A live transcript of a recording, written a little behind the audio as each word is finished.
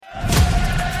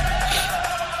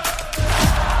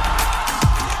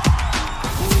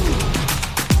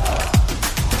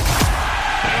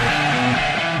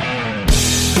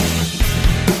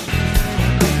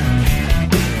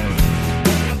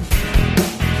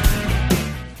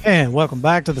And welcome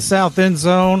back to the South End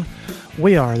Zone.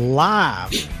 We are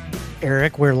live,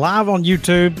 Eric. We're live on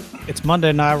YouTube. It's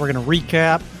Monday night. We're going to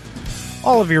recap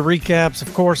all of your recaps,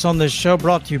 of course, on this show,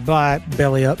 brought to you by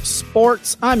Belly Up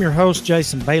Sports. I'm your host,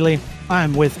 Jason Bailey.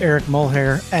 I'm with Eric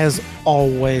Mulhair, as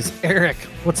always. Eric,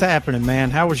 what's happening,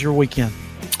 man? How was your weekend?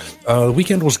 The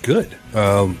weekend was good.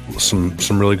 Some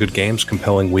really good games,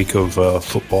 compelling week of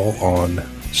football on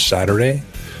Saturday.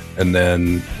 And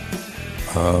then,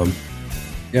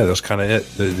 that's kind of it.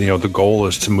 The goal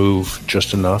is to move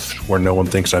just enough where no one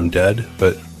thinks I'm dead,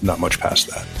 but not much past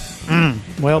that.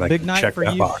 Well, big night check for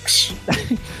that you. Box.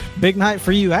 Big night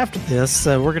for you after this.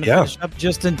 We're going to finish up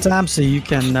just in time so you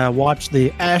can watch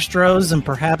the Astros and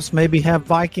perhaps maybe have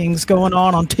Vikings going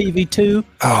on TV too.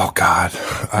 Oh, God.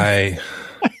 I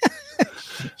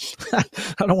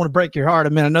don't want to break your heart. I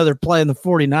mean, I know they're playing the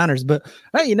 49ers, but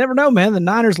hey, you never know, man. The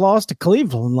Niners lost to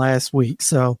Cleveland last week,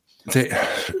 so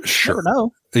sure. Never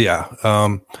know. Yeah.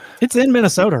 It's in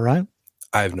Minnesota, right?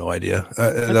 I have no idea.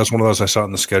 That's one of those I saw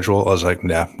in the schedule. I was like,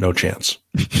 nah, no chance.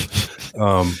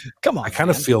 Come on. I kind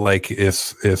of feel like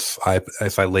if I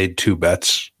laid two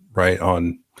bets right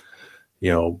on,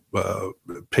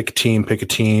 pick a team,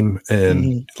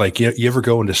 and like you ever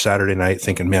go into Saturday night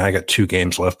thinking, man, I got two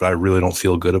games left, but I really don't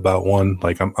feel good about one.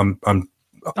 Like I'll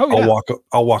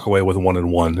walk away with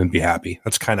 1-1 and be happy.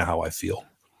 That's kind of how I feel.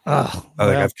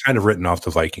 I've kind of written off the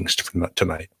Vikings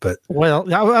tonight, but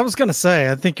I was going to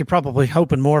say, I think you're probably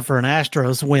hoping more for an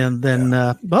Astros win than,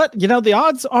 but the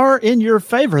odds are in your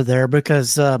favor there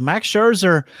because Max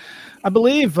Scherzer, I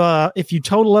believe, if you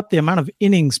total up the amount of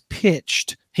innings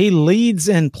pitched, he leads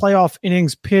in playoff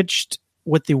innings pitched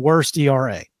with the worst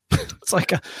ERA. It's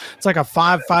like a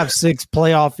 5.56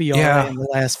 playoff ERA in the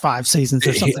last 5 seasons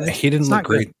or something. He didn't look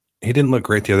great. Good. He didn't look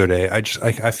great the other day.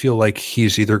 I feel like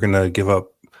he's either going to give up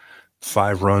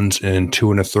 5 runs in 2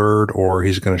 1/3, or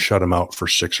he's going to shut him out for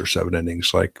 6 or 7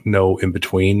 innings. Like no in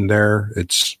between there.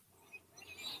 It's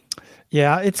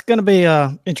going to be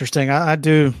interesting. I've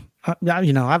been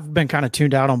kind of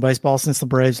tuned out on baseball since the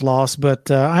Braves lost,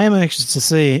 but I am anxious to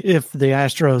see if the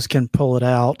Astros can pull it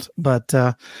out. But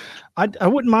I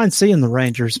wouldn't mind seeing the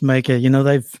Rangers make it.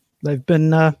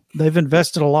 They've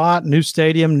invested a lot, new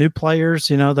stadium, new players.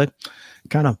 They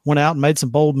kind of went out and made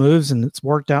some bold moves, and it's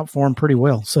worked out for them pretty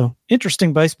well. So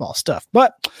interesting baseball stuff.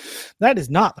 But that is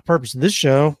not the purpose of this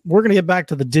show. We're going to get back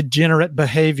to the degenerate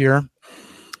behavior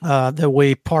that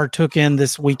we partook in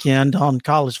this weekend on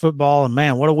college football. And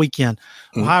man, what a weekend.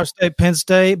 Ohio State, Penn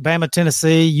State, Bama,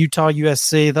 Tennessee, Utah,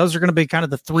 USC. Those are going to be kind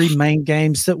of the 3 main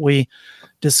games that we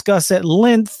discuss at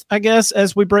length, I guess,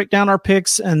 as we break down our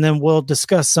picks. And then we'll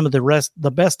discuss some of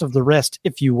the best of the rest,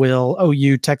 if you will,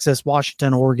 OU, Texas,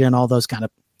 Washington, Oregon, all those kind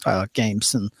of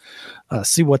games, and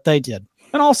see what they did.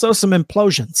 And also some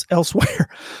implosions elsewhere.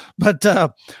 But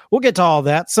we'll get to all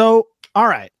that. So, all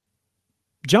right.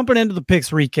 Jumping into the picks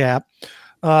recap,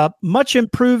 much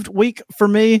improved week for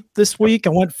me this week. I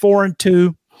went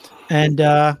 4-2 and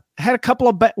had a couple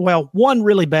of one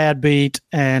really bad beat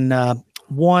and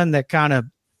one that kind of,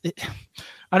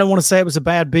 I don't want to say it was a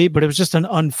bad beat, but it was just an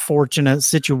unfortunate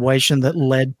situation that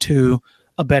led to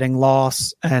a betting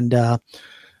loss. And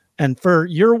for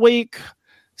your week,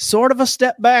 sort of a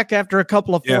step back after a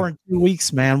couple of 4-2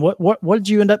 weeks, man. What did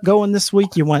you end up going this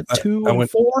week? You went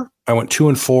 2-4? I went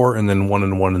 2-4 and then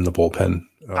 1-1 in the bullpen.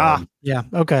 Okay.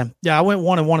 Yeah, I went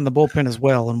 1-1 in the bullpen as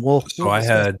well, and we'll I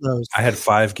had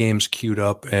 5 games queued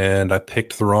up, and I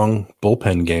picked the wrong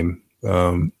bullpen game.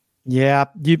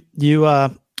 You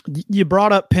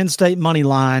brought up Penn State money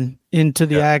line into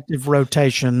the active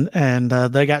rotation, and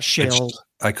they got shelled.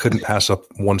 I couldn't pass up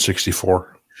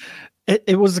 164.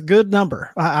 It was a good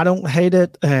number. I don't hate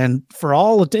it. And for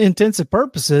all intents and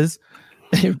purposes,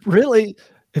 it really,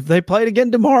 if they played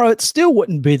again tomorrow, it still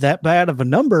wouldn't be that bad of a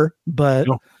number. But,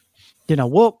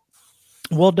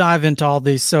 we'll dive into all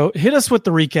these. So hit us with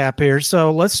the recap here.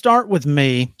 So let's start with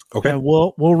me. Okay. And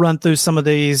we'll run through some of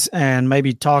these and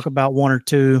maybe talk about 1 or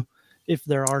 2 if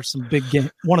there are some big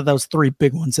one of those 3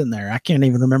 big ones in there. I can't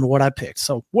even remember what I picked.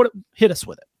 So hit us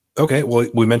with it. Okay, well,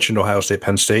 we mentioned Ohio State,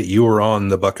 Penn State. You were on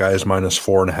the Buckeyes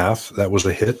 -4.5. That was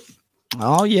a hit.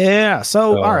 Oh yeah.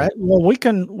 So all right. Well, we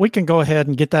can go ahead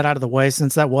and get that out of the way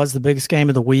since that was the biggest game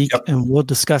of the week, and we'll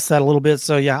discuss that a little bit.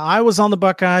 So yeah, I was on the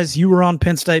Buckeyes. You were on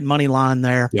Penn State money line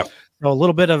there. Yep. So a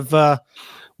little bit of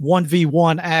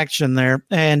 1v1 action there,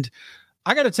 and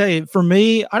I got to tell you, for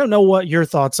me, I don't know what your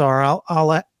thoughts are.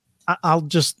 I'll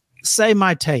just say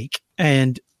my take,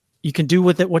 and you can do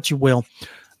with it what you will.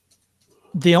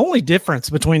 The only difference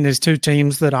between these two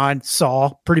teams that I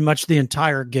saw pretty much the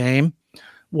entire game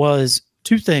was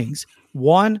 2 things.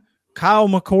 One, Kyle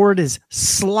McCord is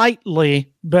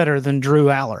slightly better than Drew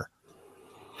Aller.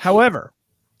 However,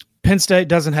 Penn State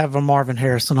doesn't have a Marvin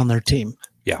Harrison on their team.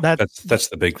 Yeah, that's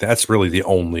the big. That's really the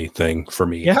only thing for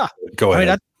me. Yeah, go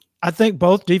ahead. I think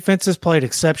both defenses played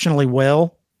exceptionally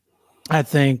well. I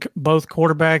think both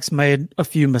quarterbacks made a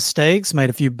few mistakes, made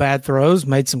a few bad throws,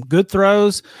 made some good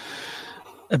throws,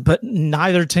 but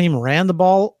neither team ran the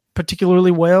ball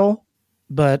particularly well.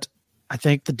 But I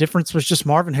think the difference was just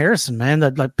Marvin Harrison, man.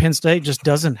 That like Penn State just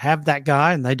doesn't have that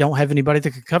guy, and they don't have anybody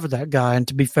that could cover that guy. And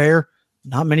to be fair,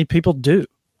 not many people do.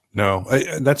 No,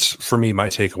 that's for me. My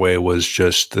takeaway was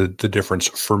just the difference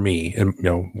for me,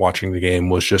 and watching the game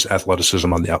was just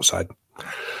athleticism on the outside.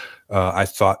 I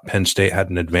thought Penn State had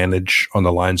an advantage on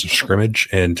the lines of scrimmage,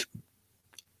 and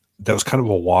that was kind of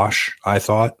a wash. I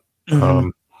thought.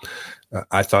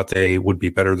 I thought they would be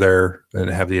better there and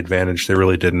have the advantage. They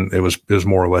really didn't. It was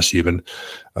more or less even.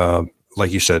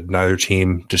 Like you said, neither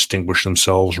team distinguished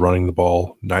themselves running the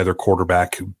ball. Neither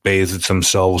quarterback bathed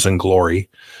themselves in glory.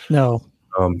 No.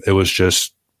 It was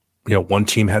just, one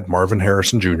team had Marvin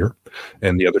Harrison Jr.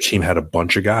 and the other team had a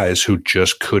bunch of guys who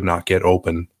just could not get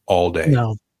open all day.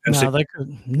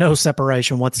 No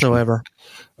separation whatsoever.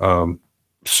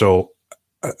 So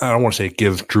I don't want to say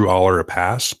give Drew Aller a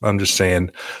pass. I'm just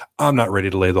saying I'm not ready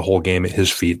to lay the whole game at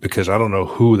his feet because I don't know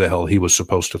who the hell he was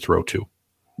supposed to throw to.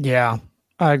 Yeah,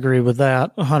 I agree with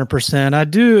that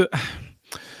 100%.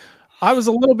 I was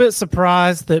a little bit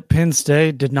surprised that Penn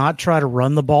State did not try to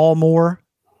run the ball more.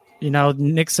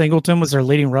 Nick Singleton was their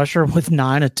leading rusher with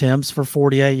 9 attempts for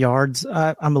 48 yards.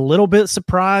 I'm a little bit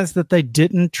surprised that they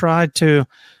didn't try to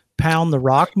pound the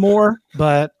rock more,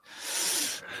 but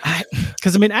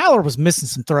because Aller was missing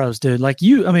some throws, dude. Like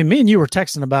me and you were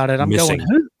texting about it. Missing,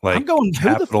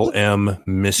 capital who M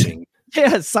missing.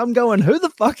 Yes, I'm going, who the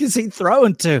fuck is he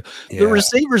throwing to? Yeah. The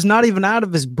receiver's not even out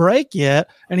of his break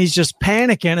yet, and he's just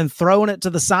panicking and throwing it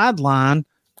to the sideline.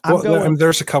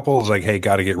 There's a couple like, hey,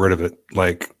 got to get rid of it.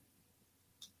 Like,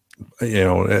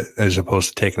 as opposed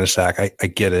to taking a sack. I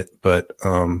get it, but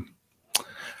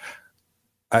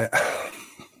I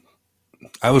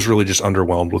was really just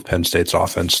underwhelmed with Penn State's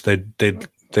offense.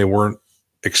 They weren't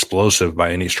explosive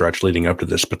by any stretch leading up to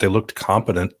this, but they looked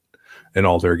competent in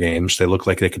all their games. They looked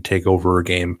like they could take over a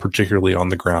game, particularly on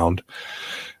the ground.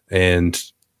 And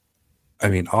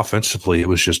offensively, it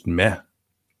was just meh.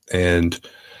 And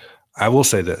I will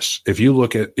say this, if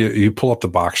you pull up the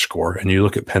box score and you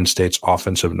look at Penn State's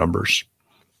offensive numbers,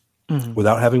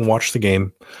 without having watched the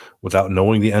game, without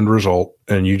knowing the end result,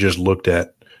 and you just looked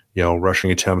at,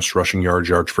 rushing attempts, rushing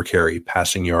yards per carry,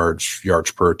 passing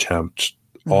yards per attempt,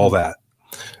 all that,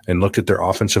 and looked at their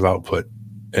offensive output.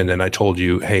 And then I told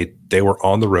you, hey, they were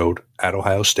on the road at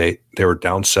Ohio State. They were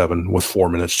down 7 with 4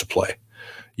 minutes to play.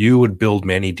 You would build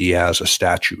Manny Diaz a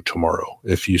statue tomorrow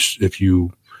if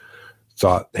you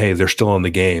thought, hey, they're still in the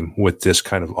game with this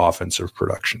kind of offensive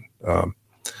production.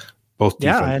 Both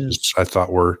defenses, I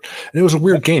thought were, and it was a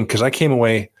weird game because I came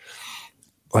away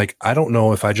like, I don't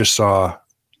know if I just saw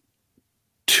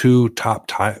 2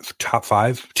 top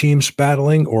 5 teams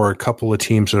battling or a couple of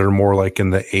teams that are more like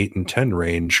in the 8 and 10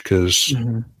 range. Cause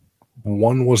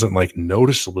one wasn't like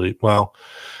noticeably, well,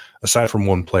 aside from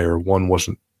one player, one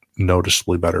wasn't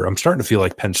noticeably better. I'm starting to feel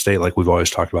like Penn State, like we've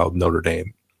always talked about with Notre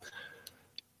Dame.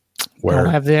 Where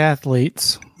don't have the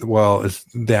athletes. Well, it's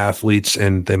the athletes,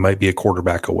 and they might be a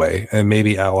quarterback away. And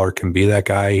maybe Aller can be that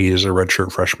guy. He is a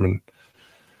redshirt freshman.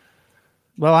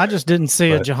 Well, I just didn't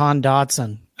see a Jahan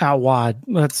Dotson out wide.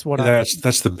 That's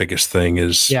the biggest thing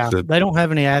is they don't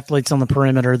have any athletes on the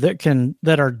perimeter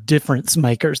that are difference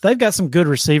makers. They've got some good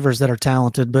receivers that are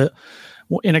talented, but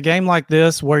in a game like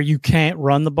this where you can't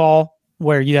run the ball,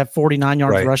 where you have 49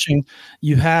 yards rushing,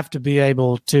 you have to be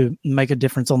able to make a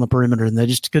difference on the perimeter, and they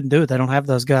just couldn't do it. They don't have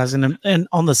those guys. And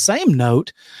on the same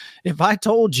note, if I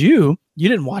told you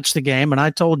didn't watch the game and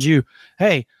I told you,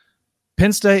 hey,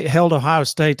 Penn State held Ohio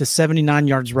State to 79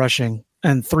 yards rushing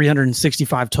and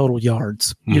 365 total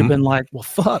yards, you'd have been like, well,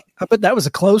 fuck, I bet that was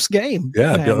a close game.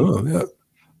 Yeah.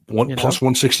 Plus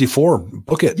 164.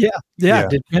 Book it. Yeah.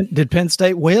 Did Penn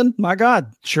State win? My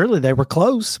God, surely they were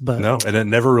close, but no, and it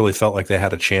never really felt like they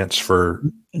had a chance for.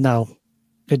 No,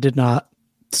 it did not.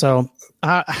 So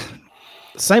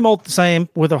same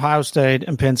with Ohio State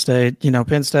and Penn State.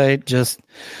 Penn State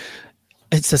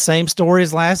it's the same story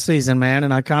as last season, man.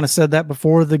 And I kind of said that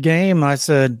before the game. I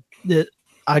said that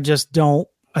I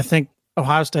think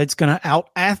Ohio State's going to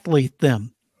out-athlete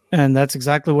them. And that's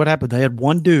exactly what happened. They had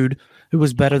one dude who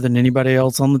was better than anybody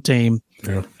else on the team.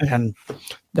 Yeah. And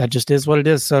that just is what it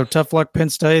is. So tough luck, Penn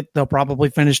State. They'll probably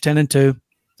finish 10-2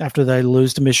 after they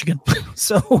lose to Michigan.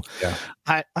 So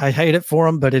I hate it for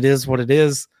them, but it is what it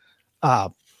is.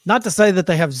 Not to say that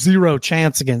they have zero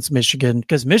chance against Michigan,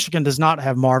 because Michigan does not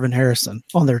have Marvin Harrison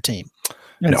on their team.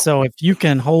 And so if you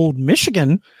can hold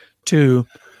Michigan to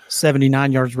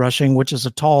 79 yards rushing, which is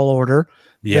a tall order,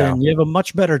 then you have a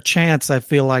much better chance, I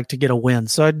feel like, to get a win.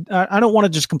 So I don't want to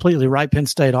just completely write Penn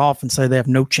State off and say they have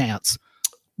no chance.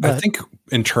 But I think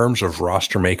in terms of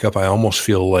roster makeup, I almost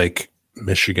feel like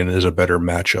Michigan is a better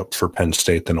matchup for Penn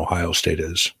State than Ohio State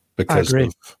is. Because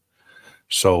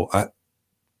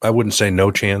I wouldn't say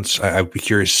no chance. I'd be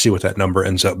curious to see what that number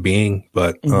ends up being,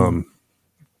 but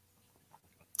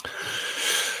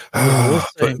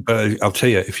but I'll tell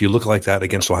you, if you look like that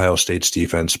against Ohio State's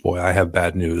defense, boy, I have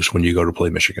bad news when you go to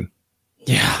play Michigan.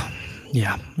 Yeah,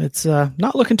 it's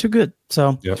not looking too good.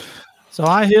 So, so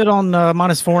I hit on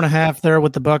 -4.5 there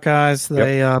with the Buckeyes.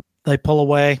 They pull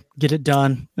away, get it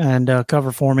done, and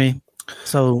cover for me.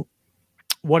 So,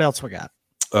 what else we got?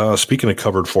 Speaking of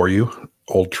covered for you,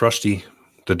 old trusty.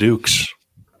 The Dukes,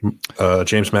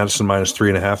 James Madison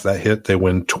 -3.5. That hit. They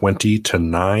win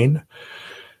 20-9.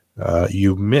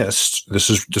 You missed. This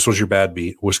was your bad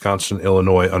beat. Wisconsin,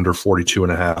 Illinois under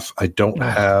 42.5. I don't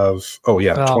have.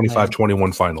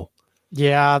 25-21 final.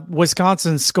 Yeah,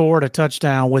 Wisconsin scored a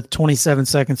touchdown with 27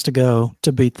 seconds to go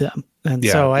to beat them, and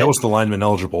so that was the lineman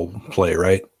eligible play,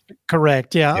 right?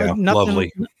 Correct. Yeah,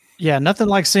 lovely. Yeah, nothing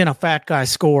like seeing a fat guy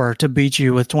score to beat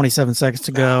you with 27 seconds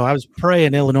to go. I was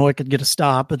praying Illinois could get a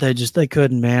stop, but they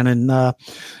couldn't, man. And,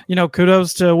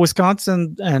 kudos to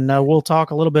Wisconsin. And we'll talk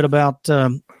a little bit about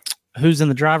who's in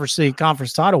the driver's seat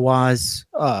conference title-wise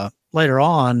later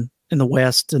on in the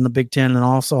West, in the Big Ten, and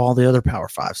also all the other Power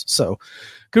Fives. So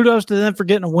kudos to them for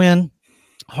getting a win.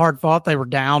 Hard fought. They were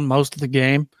down most of the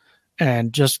game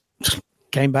and just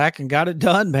came back and got it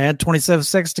done, man. 27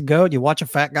 seconds to go. You watch a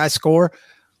fat guy score.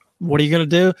 What are you going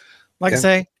to do? Like I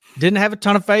say, didn't have a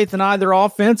ton of faith in either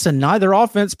offense, and neither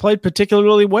offense played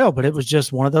particularly well, but it was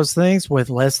just one of those things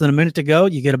with less than a minute to go,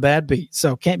 you get a bad beat.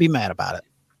 So can't be mad about it.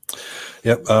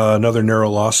 Yep. Another narrow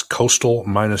loss, Coastal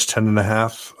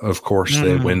 -10.5. Of course,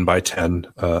 they win by 10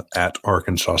 at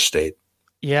Arkansas State.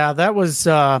 Yeah, that was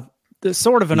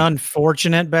sort of an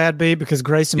unfortunate bad beat because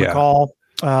Grayson McCall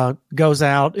goes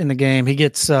out in the game.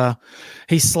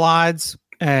 He slides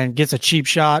and gets a cheap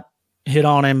shot hit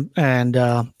on him, and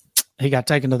he got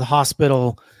taken to the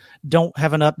hospital. Don't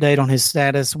have an update on his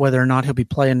status, whether or not he'll be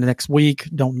playing the next week.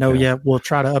 Don't know yet. We'll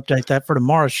try to update that for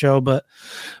tomorrow's show. But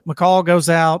McCall goes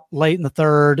out late in the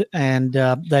third, and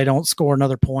they don't score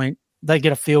another point. They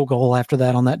get a field goal after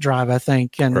that on that drive, I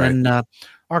think. And then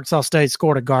Arkansas State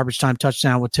scored a garbage time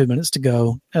touchdown with 2 minutes to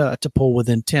go to pull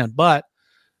within 10. But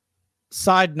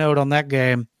side note on that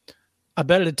game, I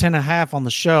bet it at 10.5 on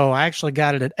the show. I actually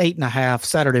got it at 8.5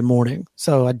 Saturday morning.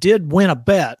 So I did win a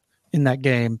bet in that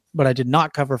game, but I did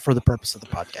not cover for the purpose of the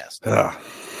podcast.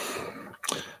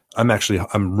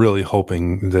 I'm really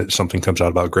hoping that something comes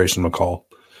out about Grayson McCall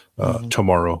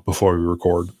tomorrow before we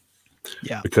record.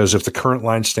 Yeah. Because if the current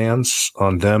line stands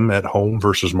on them at home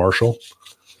versus Marshall,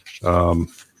 I'm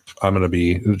going to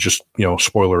be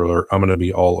spoiler alert, I'm going to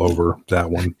be all over that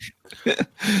one.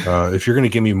 If you're going to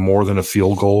give me more than a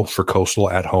field goal for Coastal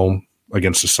at home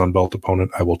against a Sun Belt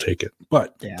opponent, I will take it.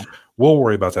 But we'll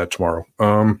worry about that tomorrow.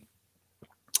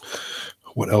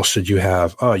 What else did you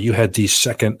have? You had the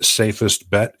second safest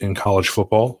bet in college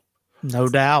football. No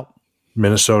doubt.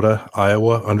 Minnesota,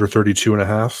 Iowa, under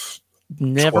 32.5.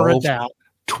 Never a doubt.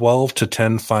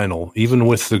 12-10 final, even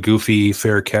with the goofy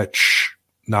fair catch,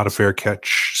 not a fair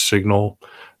catch signal.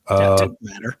 That didn't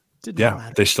matter.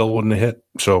 They still wouldn't have hit.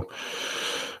 So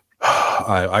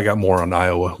I got more on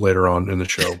Iowa later on in the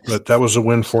show. But that was a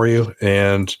win for you,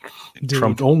 and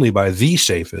trumped only by the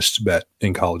safest bet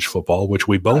in college football, which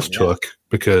we both took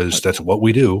because that's what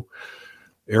we do.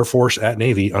 Air Force at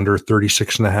Navy under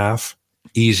 36.5.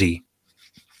 Easy.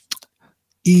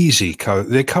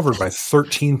 They covered by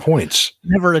 13 points.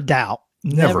 Never a doubt.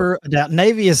 Never a doubt.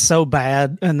 Navy is so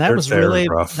bad, and that was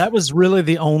really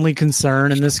the only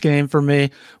concern in this game for me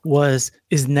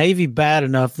is Navy bad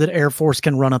enough that Air Force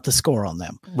can run up the score on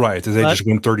them? Right. They just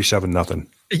win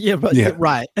 37-0.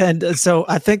 Right. And so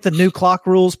I think the new clock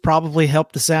rules probably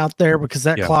helped us out there because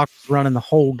that clock was running the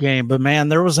whole game. But man,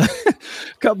 there was a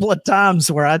couple of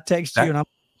times where I text you and I'm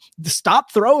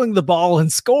stop throwing the ball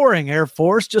and scoring, Air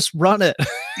Force. Just run it.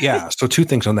 So two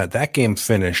things on that. That game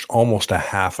finished almost a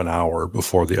half an hour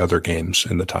before the other games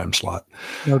in the time slot.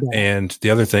 And the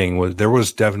other thing was there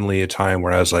was definitely a time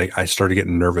where I started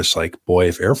getting nervous. Like, boy,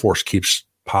 if Air Force keeps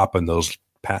popping those,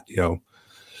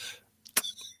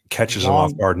 catches them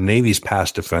off guard, Navy's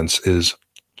pass defense is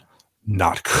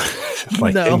not good.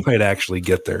 They might actually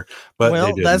get there. But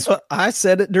well, that's what I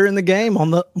said it during the game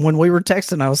when we were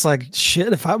texting. I was like,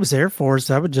 shit, if I was Air Force,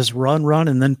 I would just run,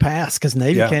 and then pass, because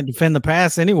Navy can't defend the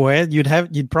pass anyway.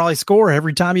 You'd probably score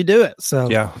every time you do it. So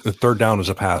yeah, the third down is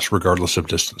a pass regardless of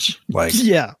distance. Like,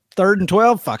 yeah, 3rd and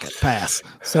 12, fuck it, pass.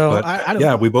 So I don't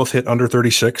know. We both hit under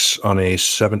 36 on a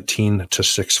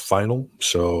 17-6 final.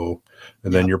 So.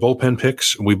 And then your bullpen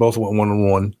picks, we both went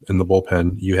 1-1 in the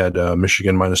bullpen. You had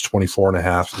Michigan minus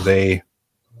 24.5. They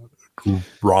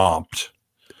romped.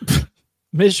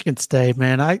 Michigan State,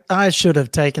 man. I should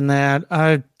have taken that.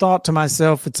 I thought to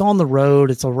myself, it's on the road.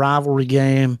 It's a rivalry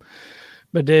game.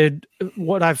 But, dude,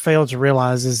 what I failed to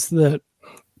realize is that,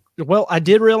 well, I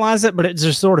did realize it, but it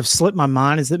just sort of slipped my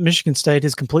mind, is that Michigan State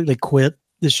has completely quit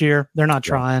this year. They're not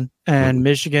trying. And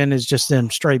Michigan is just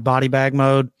in straight body bag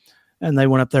mode. And they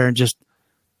went up there and just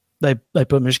they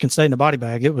put Michigan State in a body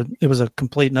bag. It was a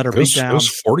complete and utter beatdown. It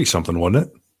was 40-something, wasn't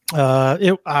it?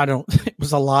 It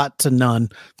was a lot to none.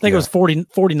 I think it was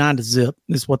 49-0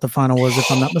 is what the final was,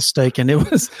 if I'm not mistaken. It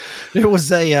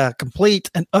was a complete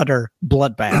and utter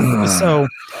bloodbath. So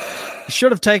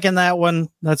should have taken that one.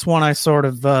 That's one I sort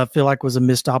of feel like was a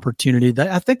missed opportunity.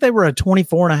 I think they were a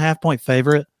 24.5 point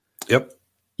favorite. Yep.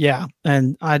 Yeah.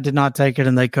 And I did not take it,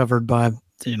 and they covered by,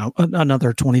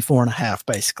 another 24.5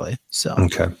 basically. So,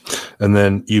 okay. And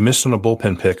then you missed on a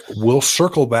bullpen pick. We'll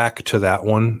circle back to that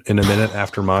one in a minute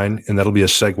after mine, and that'll be a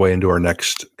segue into our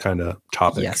next kind of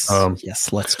topic. Yes.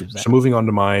 Yes. Let's do that. So moving on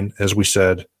to mine, as we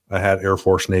said, I had Air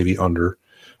Force Navy under,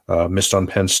 missed on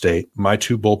Penn State. My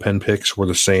 2 bullpen picks were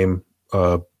the same,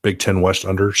 Big Ten West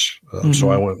unders. So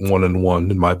I went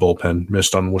 1-1 in my bullpen,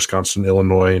 missed on Wisconsin,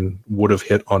 Illinois, and would have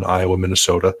hit on Iowa,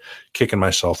 Minnesota. Kicking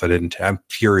myself. I'm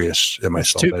furious at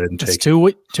myself. I didn't take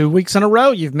it. 2 weeks in a row.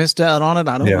 You've missed out on it.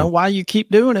 I don't know why you keep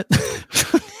doing it.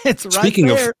 It's speaking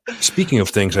right there. Speaking of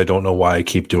things, I don't know why I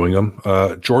keep doing them.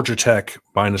 Georgia Tech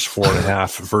minus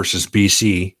 4.5 versus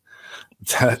BC.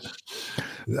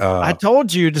 I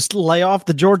told you just lay off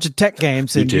the Georgia Tech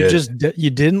games, and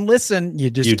you didn't listen. You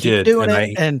just keep doing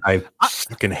it. And I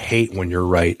fucking hate when you're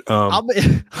right. I'll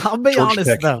be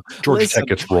honest though. Georgia Tech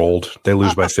gets rolled. They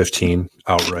lose by 15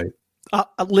 outright.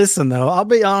 Listen though, I'll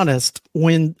be honest.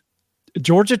 When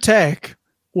Georgia Tech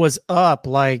was up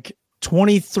like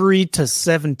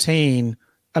 23-17,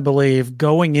 I believe,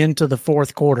 going into the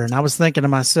fourth quarter, and I was thinking to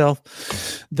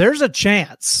myself, there's a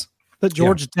chance that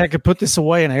Georgia Tech could put this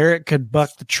away and Eric could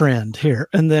buck the trend here.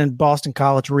 And then Boston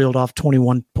College reeled off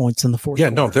 21 points in the fourth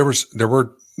quarter. No,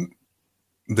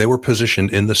 they were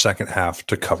positioned in the second half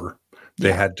to cover.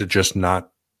 They had to just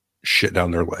not shit down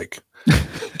their leg.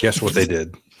 Guess what they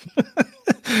did?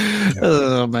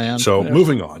 Oh man. So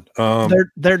moving on.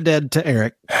 They're dead to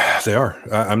Eric. They are.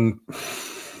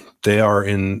 They are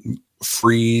in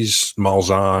freeze,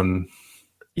 Malzahn.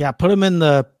 Yeah, put them in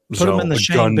the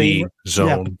Shane Beamer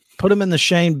zone. Yeah, put them in the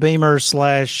Shane Beamer /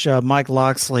 Mike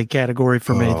Loxley category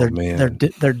for me.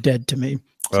 They're dead to me.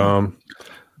 So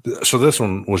this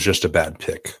one was just a bad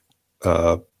pick.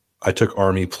 I took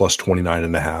Army plus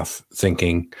 29.5,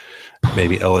 thinking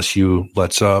maybe LSU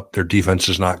lets up. Their defense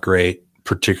is not great,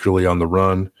 particularly on the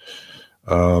run.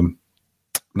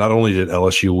 Not only did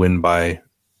LSU win by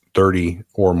 30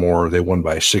 or more, they won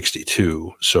by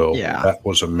 62. So that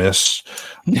was a miss.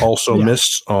 Also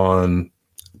missed on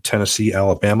Tennessee,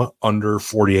 Alabama under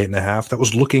 48.5. That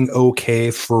was looking okay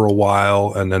for a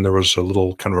while. And then there was a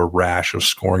little kind of a rash of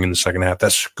scoring in the second half.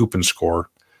 That scoop and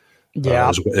score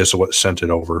is what sent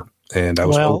it over. And I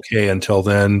was okay until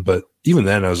then. But even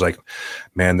then I was like,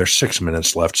 man, there's 6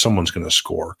 minutes left. Someone's going to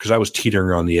score, because I was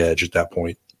teetering on the edge at that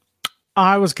point.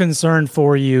 I was concerned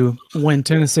for you when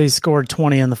Tennessee scored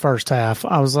 20 in the first half.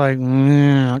 I was like,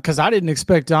 because I didn't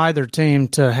expect either team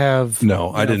to have.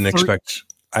 No, I didn't expect.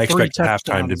 I expect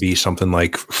halftime to be something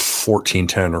like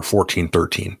 14-10 or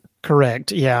 14-13.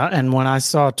 Correct. Yeah. And when I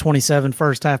saw 27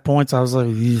 first half points, I was like,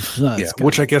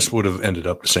 which I guess would have ended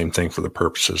up the same thing for the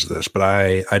purposes of this. But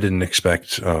I didn't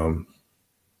expect either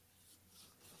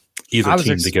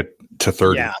team to get to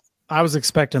 30. Yeah. I was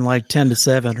expecting like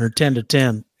 10-7 or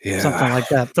 10-10. Yeah. Something like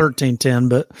that, 13-10,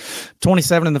 but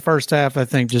 27 in the first half, I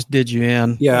think, just did you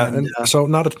in. Yeah, and so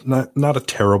not a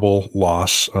terrible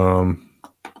loss. I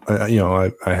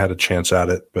had a chance at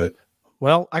it, but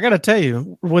well, I got to tell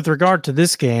you, with regard to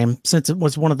this game, since it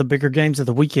was one of the bigger games of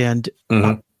the weekend,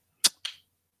 and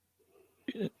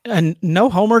no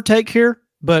homer take here,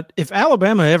 but if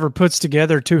Alabama ever puts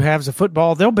together two halves of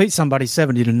football, they'll beat somebody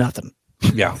 70-0.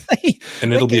 Yeah,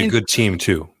 and it'll be a good team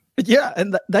too. Yeah,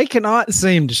 and they cannot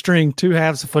seem to string two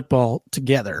halves of football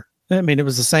together. I mean, it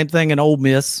was the same thing in Ole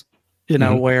Miss.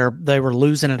 where they were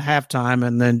losing at halftime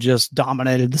and then just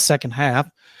dominated the second half.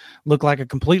 Looked like a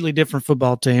completely different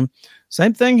football team.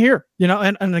 Same thing here,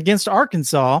 and against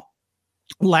Arkansas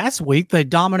last week, they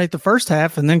dominate the first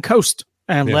half and then coast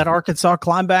and let Arkansas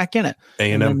climb back in it.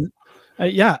 A&M.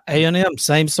 A&M,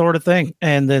 same sort of thing.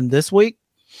 And then this week,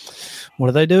 what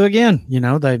do they do again?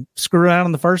 They screw around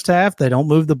in the first half. They don't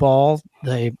move the ball.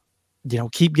 They,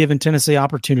 keep giving Tennessee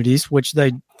opportunities, which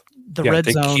red zone.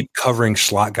 They keep covering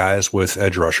slot guys with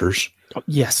edge rushers.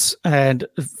 Yes. And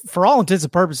for all intents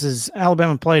and purposes,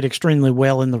 Alabama played extremely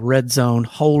well in the red zone,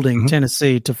 holding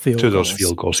Tennessee to those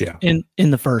field goals. Yeah.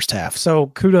 In the first half. So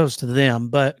kudos to them,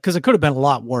 but because it could have been a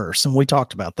lot worse. And we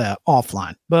talked about that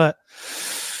offline, but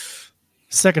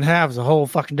second half is a whole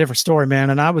fucking different story, man.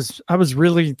 And I was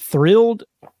really thrilled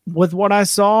with what I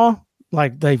saw.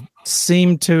 Like they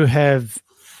seemed to have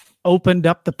opened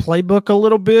up the playbook a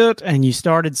little bit, and you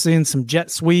started seeing some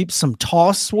jet sweeps, some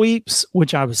toss sweeps,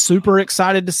 which I was super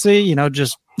excited to see.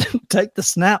 Just take the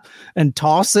snap and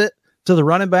toss it to the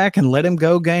running back and let him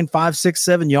go gain 5, 6,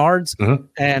 7 yards.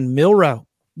 And Milroe,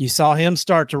 you saw him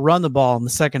start to run the ball in the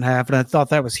second half, and I thought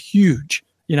that was huge.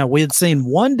 We had seen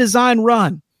one design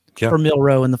run for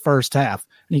Milroe in the first half,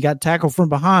 and he got tackled from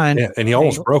behind. Yeah, and he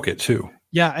almost broke it too.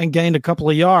 Yeah, and gained a couple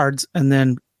of yards, and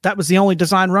then that was the only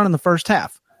design run in the first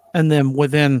half. And then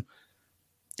within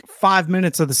 5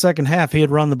 minutes of the second half, he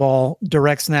had run the ball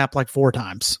direct snap like 4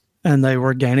 times, and they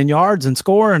were gaining yards and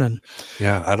scoring. And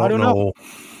I don't know.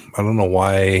 I don't know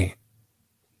why.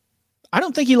 I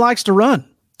don't think he likes to run,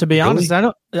 to be honest. I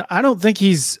don't think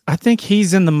I think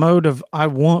he's in the mode of, I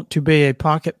want to be a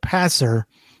pocket passer,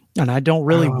 and I don't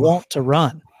really want to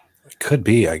run. It could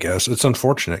be, I guess. It's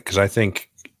unfortunate because I think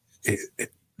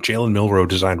Jalen Milroe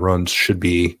designed runs should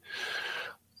be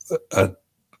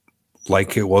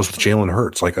like it was with Jalen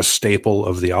Hurts, like a staple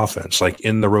of the offense, like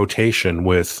in the rotation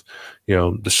with,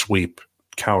 the sweep,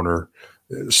 counter,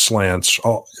 slants.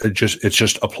 It's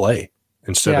just a play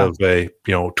instead of a,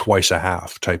 twice a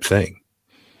half type thing.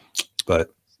 But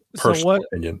personal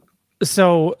opinion.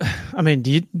 So, I mean,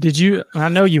 did you, I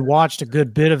know you watched a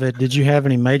good bit of it. Did you have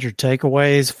any major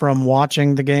takeaways from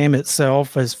watching the game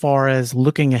itself as far as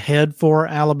looking ahead for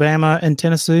Alabama and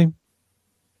Tennessee?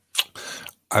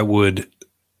 I would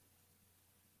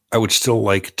still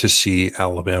like to see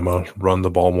Alabama run the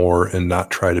ball more and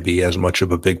not try to be as much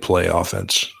of a big play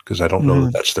offense, because I don't know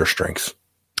that that's their strength.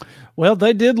 Well,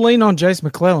 they did lean on Jace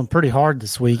McClellan pretty hard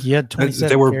this week. He had 27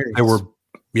 carries. They were,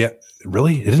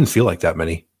 really? It didn't feel like that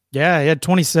many. Yeah, he had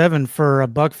 27 for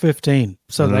 $115.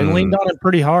 So they leaned on it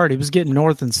pretty hard. He was getting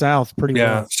north and south pretty well.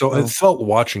 Yeah, so it felt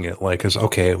watching it like,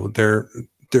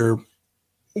 they're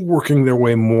working their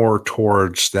way more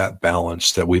towards that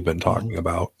balance that we've been talking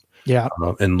about. Yeah.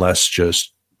 And less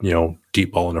just,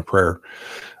 deep ball in a prayer.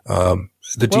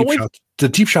 The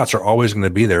deep shots are always going to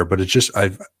be there, but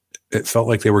it felt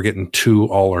like they were getting too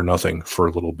all or nothing for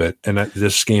a little bit. And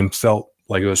this game felt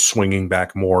like it was swinging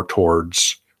back more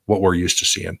towards what we're used to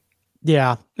seeing.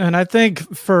 Yeah. And I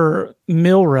think for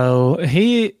Milroe,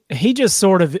 he just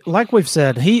sort of, like we've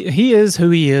said, he is who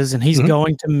he is, and he's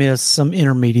going to miss some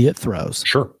intermediate throws.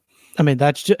 Sure. I mean,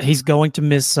 he's going to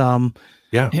miss some.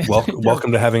 Yeah.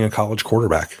 Welcome to having a college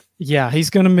quarterback. Yeah. He's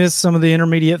going to miss some of the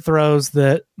intermediate throws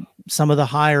that some of the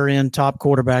higher end top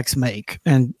quarterbacks make.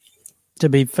 And to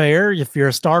be fair, if you're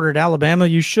a starter at Alabama,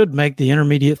 you should make the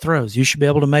intermediate throws. You should be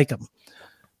able to make them.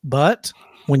 But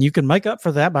when you can make up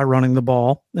for that by running the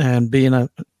ball and being a,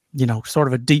 sort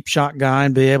of a deep shot guy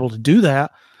and be able to do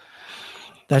that,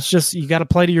 that's just, you got to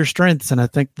play to your strengths. And I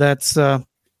think that's, I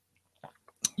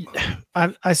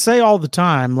say all the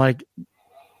time, like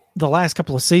the last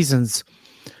couple of seasons,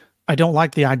 I don't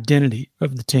like the identity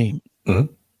of the team.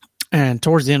 And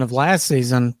towards the end of last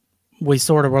season, we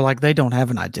sort of were like, they don't have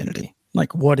an identity.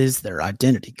 Like, what is their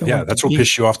identity? That's what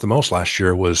pissed you off the most last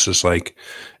year, was just like,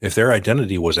 if their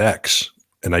identity was X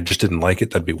and I just didn't like it,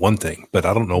 that'd be one thing. But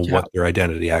I don't know what their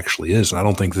identity actually is. And I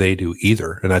don't think they do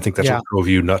either. And I think that's what drove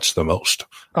you nuts the most.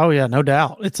 Oh, yeah, no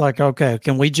doubt. It's like, okay,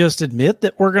 can we just admit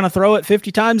that we're going to throw it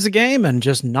 50 times a game and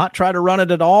just not try to run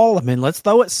it at all? I mean, let's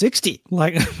throw it 60.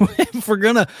 Like, if we're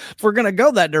gonna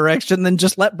go that direction, then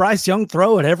just let Bryce Young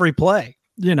throw it every play.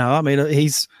 I mean,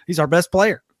 he's our best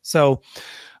player. So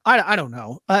I don't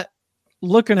know.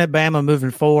 Looking at Bama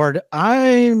moving forward,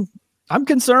 I'm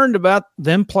concerned about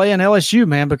them playing LSU,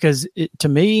 man, because to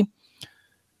me,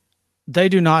 they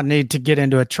do not need to get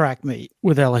into a track meet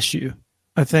with LSU.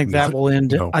 I think that will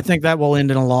end. No. I think that will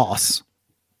end in a loss.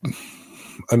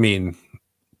 I mean,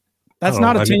 that's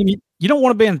not a team. You don't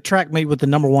want to be in a track meet with the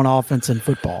number one offense in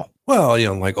football. Well,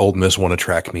 like Ole Miss won a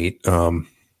track meet.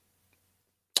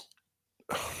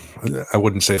 I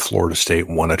wouldn't say Florida State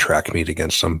won a track meet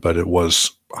against them, but it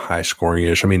was high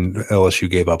scoring-ish. I mean, LSU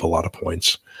gave up a lot of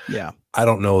points. Yeah. I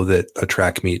don't know that a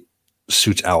track meet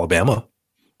suits Alabama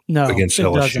against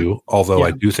LSU, doesn't. although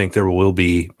I do think there will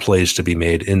be plays to be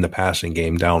made in the passing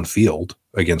game downfield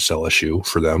against LSU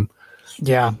for them.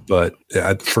 Yeah. But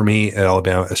for me, at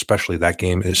Alabama, especially that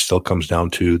game, it still comes down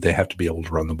to they have to be able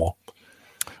to run the ball.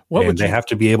 They have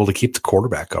to be able to keep the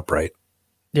quarterback upright.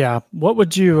 Yeah. What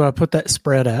would you put that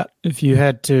spread at if you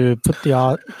had to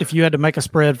if you had to make a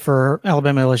spread for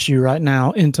Alabama LSU right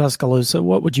now in Tuscaloosa?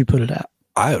 What would you put it at?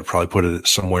 I would probably put it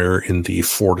somewhere in the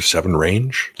 4 to 7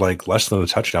 range, like less than a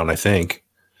touchdown, I think.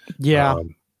 Yeah.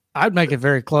 I'd make it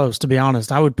very close, to be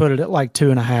honest. I would put it at like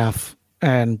 2.5.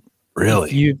 And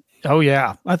really? Oh,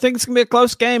 yeah. I think it's going to be a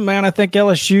close game, man. I think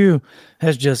LSU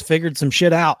has just figured some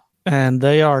shit out, and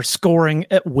they are scoring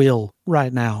at will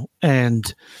right now.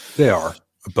 And they are,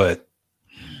 but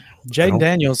Jaden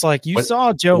Daniels, like you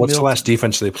saw Joe What's Milton. The last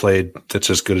defense they played that's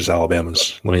as good as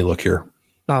Alabama's? Let me look here.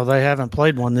 No, they haven't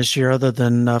played one this year other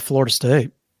than Florida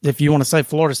State. If you want to say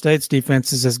Florida State's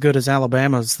defense is as good as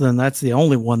Alabama's, then that's the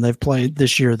only one they've played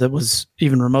this year that was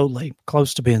even remotely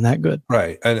close to being that good.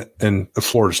 Right. And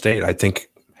Florida State, I think,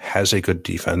 has a good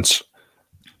defense.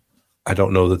 I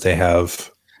don't know that they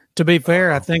have. To be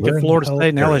fair, I think if Florida State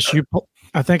and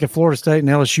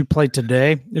LSU played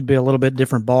today, it'd be a little bit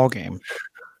different ball game.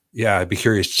 Yeah, I'd be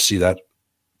curious to see that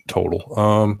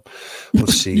total.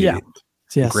 Let's see. Yeah,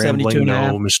 Grambling,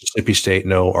 no. Mississippi State,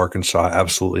 no. Arkansas,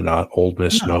 absolutely not. Ole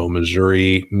Miss, no.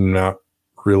 Missouri, not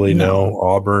really, no.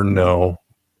 Auburn, no.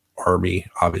 Army,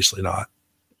 obviously not.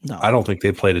 No. I don't think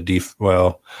they played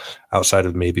outside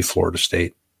of maybe Florida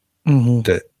State.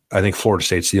 Mm-hmm. I think Florida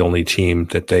State's the only team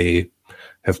that they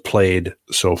have played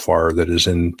so far that is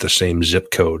in the same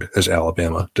zip code as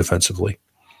Alabama defensively.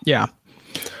 Yeah.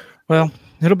 Well,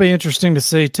 it'll be interesting to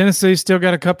see. Tennessee's still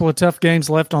got a couple of tough games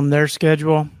left on their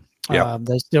schedule. Yeah.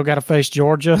 They still got to face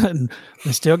Georgia, and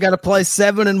they still got to play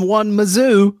 7-1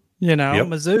 Mizzou.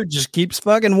 Mizzou just keeps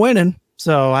fucking winning.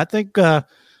 So I think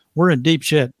we're in deep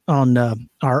shit on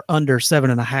our under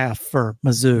 7.5 for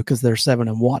Mizzou because they're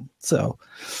 7-1. So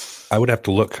I would have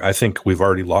to look. I think we've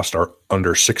already lost our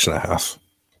under 6.5.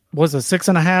 Was it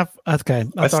 6.5? Okay,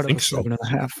 I thought it was so.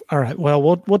 7.5. All right. Well,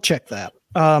 we'll check that.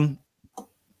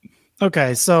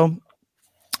 Okay, so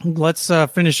let's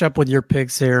finish up with your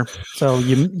picks here. So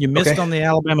you missed on the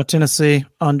Alabama-Tennessee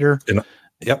under.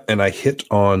 And I hit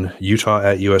on Utah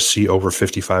at USC over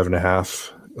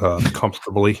 55.5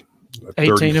 comfortably.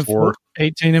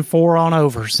 18-4 on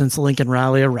over since Lincoln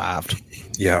Riley arrived.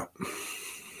 Yeah,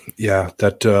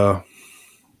 that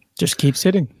just keeps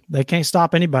hitting. They can't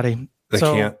stop anybody. They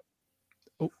can't.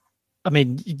 I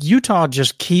mean, Utah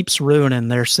just keeps ruining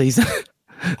their season.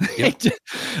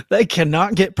 They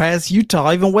cannot get past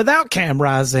Utah, even without Cam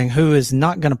Rising, who is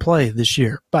not going to play this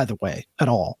year, by the way, at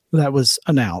all. That was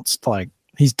announced. Like,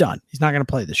 he's done. He's not going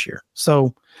to play this year.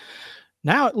 So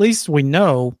now at least we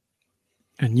know,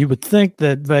 and you would think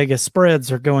that Vegas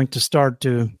spreads are going to start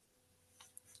to,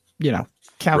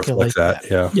 calculate reflect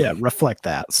that. Yeah, reflect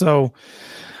that. So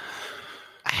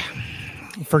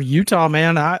for Utah,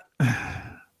 man,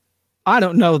 I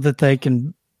don't know that they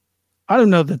can. I don't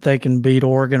know that they can beat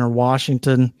Oregon or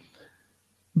Washington,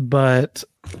 but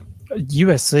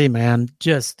USC, man,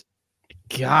 just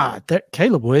God, that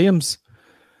Caleb Williams.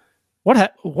 What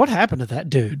happened to that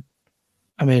dude?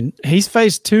 I mean, he's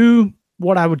faced 2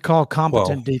 what I would call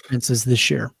competent defenses this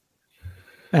year,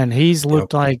 and he's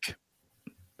looked like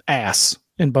ass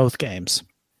in both games.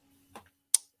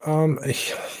 I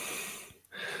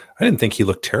didn't think he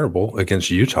looked terrible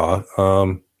against Utah.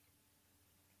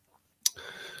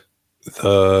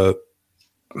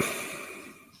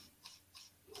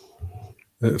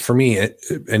 For me,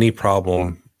 any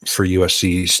problem for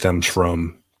USC stems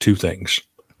from 2 things.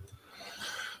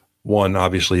 One,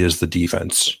 obviously, is the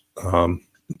defense.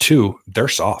 2, they're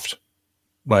soft.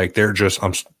 Like, they're just,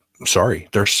 I'm sorry,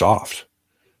 they're soft.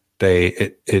 In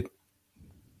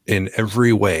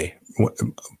every way,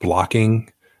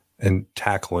 blocking and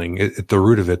tackling, at the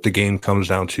root of it, the game comes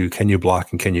down to, can you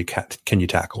block and can you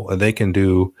tackle? And they can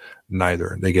do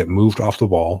neither. They get moved off the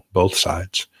ball, both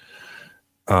sides.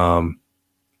 Notre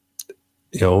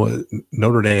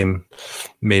Dame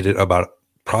made it about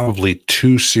probably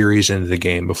 2 series into the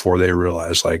game before they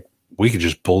realized, like, we could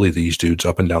just bully these dudes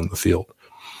up and down the field.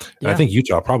 And I think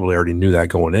Utah probably already knew that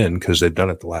going in because they've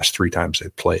done it the last 3 times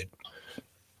they've played.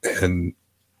 And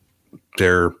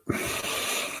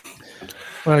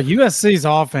Well, USC's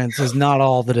offense is not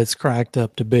all that it's cracked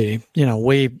up to be. You know,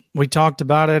 we talked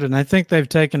about it, and I think they've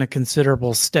taken a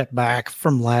considerable step back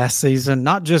from last season,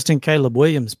 not just in Caleb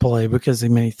Williams' play, because, I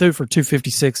mean, he threw for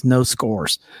 256, no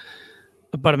scores.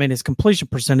 But, I mean, his completion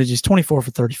percentage is 24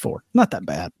 for 34. Not that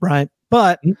bad, right?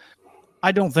 But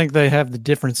I don't think they have the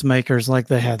difference makers like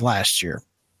they had last year.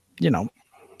 You know,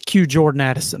 Q Jordan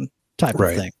Addison type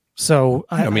of thing. So,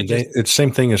 I mean, it's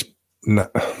same thing as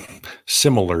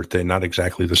similar thing, not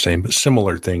exactly the same, but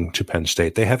similar thing to Penn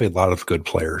State. They have a lot of good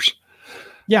players.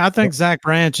 Yeah, I think Zach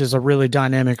Branch is a really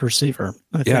dynamic receiver.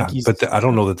 I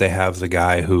don't know that they have the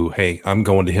guy who, hey, I'm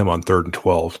going to him on 3rd and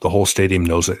 12. The whole stadium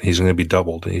knows it. He's going to be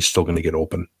doubled, and he's still going to get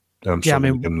open. And I'm still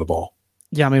going to give him the ball.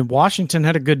 Yeah, I mean, Washington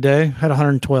had a good day, had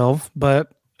 112,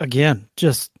 but again,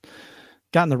 just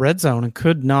got in the red zone and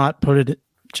could not put it.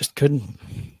 Just couldn't.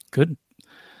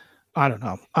 I don't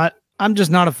know. I'm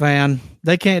just not a fan.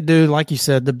 They can't do, like you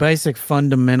said, the basic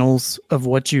fundamentals of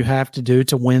what you have to do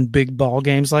to win big ball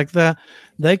games like that.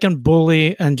 They can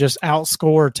bully and just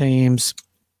outscore teams.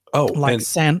 Like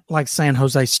San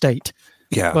Jose State.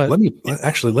 Yeah, but let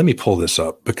me pull this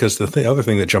up, because the other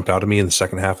thing that jumped out at me in the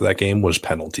second half of that game was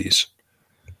penalties.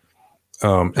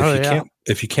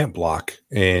 If you can't block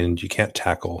and you can't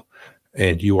tackle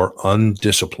and you are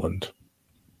undisciplined,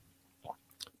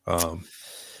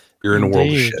 you're in a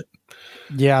world of shit.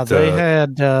 Yeah, they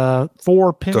had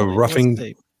 4 penalties. The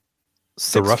roughing,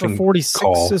 6 for 46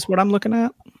 call is what I'm looking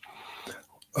at.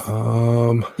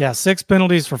 6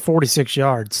 penalties for 46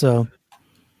 yards. So,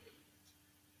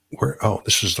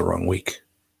 this is the wrong week.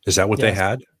 Is that what they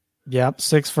had? Yep,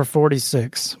 6 for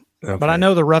 46. Okay. But I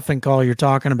know the roughing call you're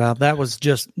talking about. That was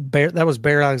just that was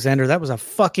Bear Alexander. That was a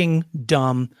fucking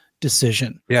dumb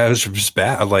decision. Yeah, it was just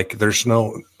bad. Like,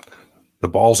 the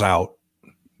ball's out.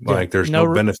 Like, there's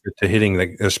no benefit to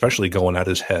hitting, especially going at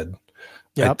his head.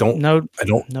 Yep.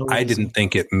 I didn't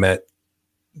think it met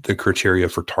the criteria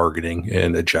for targeting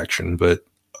and ejection, but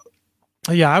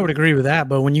yeah, I would agree with that.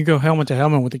 But when you go helmet to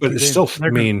helmet with the but QB, it's still, they're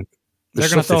going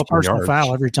to throw a personal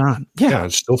foul every time. Yeah,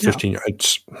 it's still 15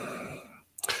 yards.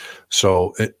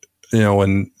 So,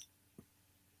 and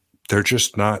they're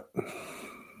just not.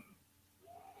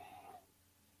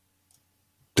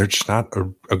 They're just not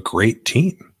a great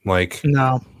team. Like,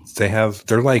 no. They have a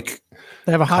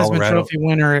Heisman Trophy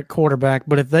winner at quarterback,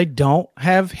 but if they don't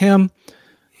have him,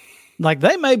 like,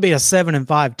 they may be a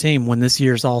 7-5 team when this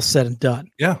year's all said and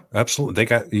done. Yeah, absolutely. They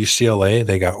got UCLA,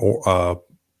 they got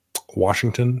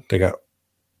Washington, they got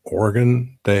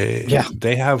Oregon. They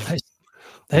still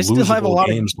have a lot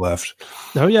of games left.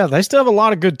 Oh yeah, they still have a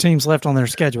lot of good teams left on their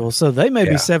schedule, so they may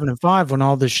be 7-5 when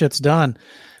all this shit's done.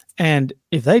 And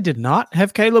if they did not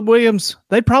have Caleb Williams,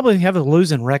 they'd probably have a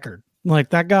losing record.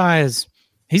 Like, that guy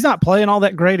he's not playing all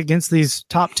that great against these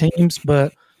top teams,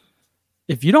 but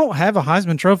if you don't have a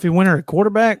Heisman Trophy winner at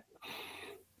quarterback.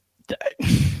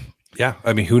 Yeah.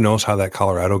 I mean, who knows how that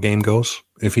Colorado game goes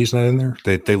if he's not in there?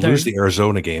 They lose the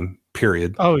Arizona game,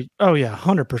 period. Oh yeah.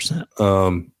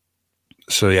 100%.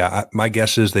 So yeah, my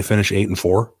guess is they finish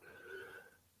 8-4,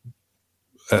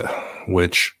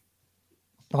 which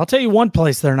I'll tell you one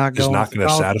place they're not going. Is not going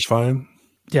to satisfy them.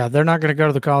 Yeah, they're not going to go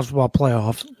to the college football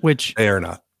playoff, which they are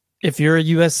not. If you're a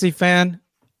USC fan,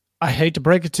 I hate to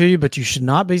break it to you, but you should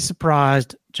not be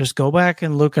surprised. Just go back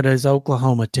and look at his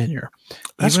Oklahoma tenure.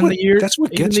 That's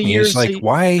what gets me. Is like,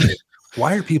 why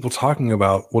are people talking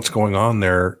about what's going on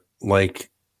there? Like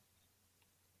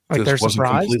they're wasn't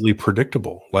surprised? Completely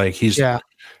predictable. Like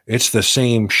it's the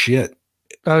same shit.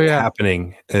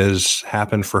 Happening as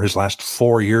happened for his last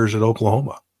 4 years at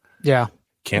Oklahoma. Yeah.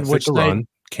 Can't fit the run,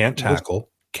 can't tackle,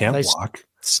 can't block.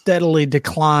 Steadily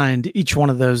declined each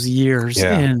one of those years.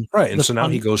 Yeah. Right. And so now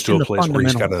he goes to a place where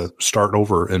he's got to start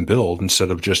over and build instead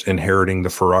of just inheriting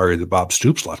the Ferrari that Bob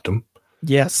Stoops left him.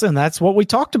 Yes. And that's what we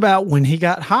talked about when he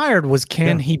got hired was,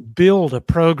 can he build a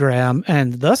program?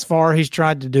 And thus far he's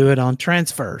tried to do it on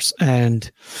transfers.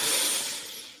 And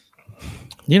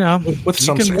with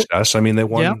some success. I mean,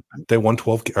 they won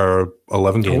 12 or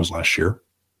 11 games last year.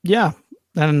 Yeah.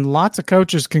 And lots of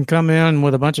coaches can come in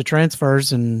with a bunch of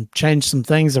transfers and change some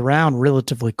things around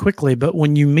relatively quickly. But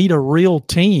when you meet a real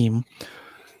team,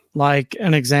 like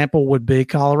an example would be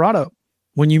Colorado,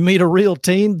 when you meet a real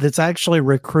team that's actually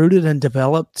recruited and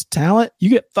developed talent, you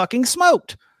get fucking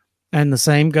smoked. And the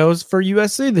same goes for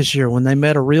USC this year. When they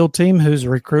met a real team who's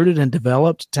recruited and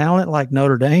developed talent like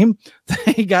Notre Dame,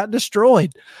 they got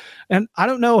destroyed. And I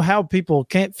don't know how people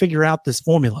can't figure out this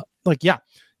formula. Like,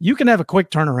 you can have a quick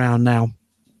turnaround now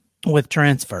with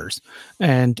transfers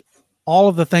and all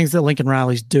of the things that Lincoln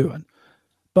Riley's doing.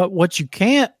 But what you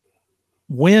can't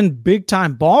win big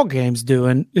time ball games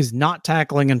doing is not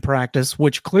tackling in practice,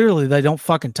 which clearly they don't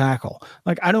fucking tackle.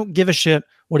 Like, I don't give a shit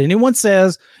what anyone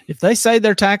says. If they say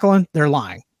they're tackling, they're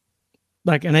lying.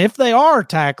 Like, and if they are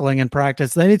tackling in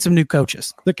practice, they need some new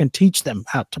coaches that can teach them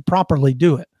how to properly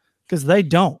do it, because they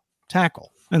don't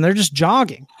tackle and they're just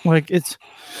jogging. Like, it's,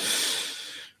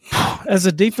 as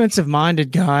a defensive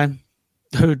minded guy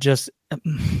who just,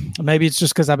 maybe it's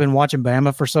just because I've been watching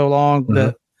Bama for so long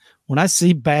that when I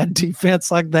see bad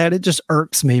defense like that, it just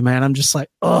irks me, man. I'm just like,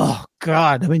 oh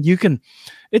God. I mean,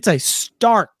 it's a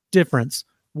stark difference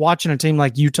watching a team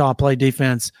like Utah play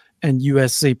defense and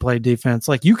USC play defense.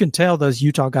 Like, you can tell those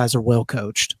Utah guys are well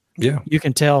coached. Yeah. You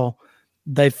can tell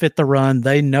they fit the run.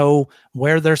 They know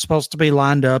where they're supposed to be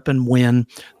lined up and when.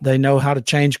 They know how to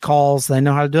change calls. They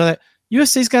know how to do that.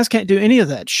 USC's guys can't do any of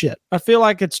that shit. I feel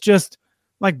like it's just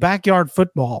like backyard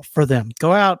football for them.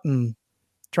 Go out and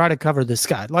try to cover this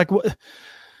guy. Like,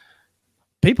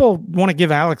 people want to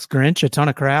give Alex Grinch a ton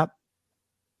of crap,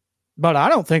 but I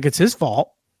don't think it's his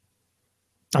fault.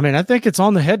 I mean, I think it's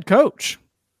on the head coach.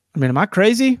 I mean, am I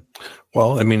crazy?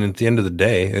 Well, I mean, at the end of the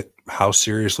day, how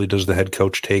seriously does the head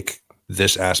coach take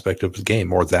this aspect of the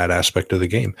game or that aspect of the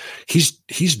game? He's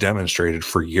demonstrated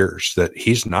for years that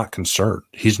he's not concerned.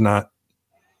 He's not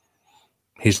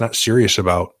serious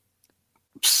about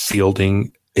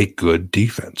fielding a good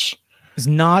defense. He's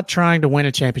not trying to win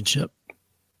a championship.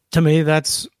 To me,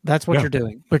 that's what you're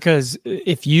doing. Because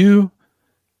if you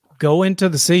go into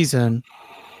the season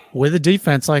with a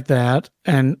defense like that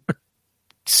and a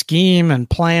scheme and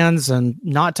plans and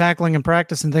not tackling in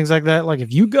practice and things like that, like,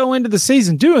 if you go into the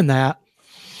season doing that,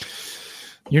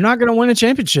 you're not going to win a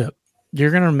championship.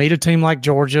 You're going to meet a team like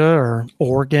Georgia or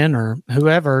Oregon or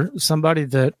whoever, somebody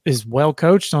that is well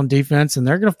coached on defense, and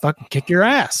they're going to fucking kick your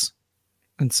ass.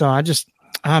 And so I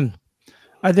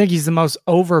think he's the most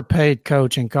overpaid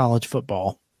coach in college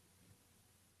football.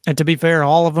 And to be fair, a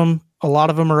lot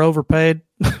of them are overpaid,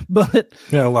 but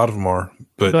yeah, a lot of them are.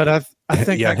 But I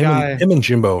think him and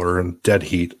Jimbo are in dead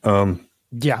heat.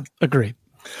 Yeah, agree.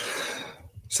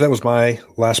 So that was my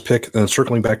last pick. And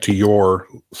circling back to your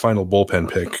final bullpen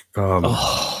pick,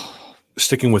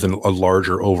 sticking with a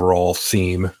larger overall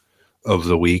theme of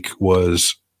the week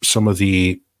was some of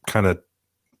the kind of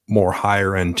more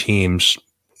higher end teams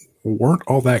weren't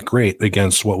all that great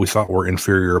against what we thought were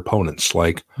inferior opponents,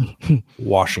 like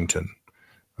Washington,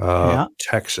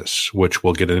 Texas, which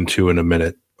we'll get into in a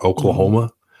minute,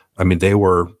 Oklahoma. I mean, they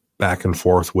were back and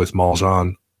forth with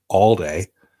Malzahn all day.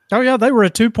 Oh, yeah, they were a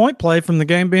 2-point play from the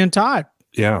game being tied.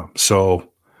 Yeah,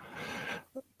 so,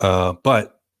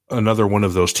 but another one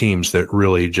of those teams that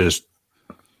really just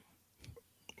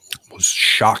was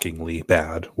shockingly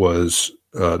bad was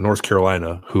North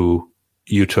Carolina, who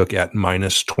you took at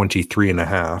minus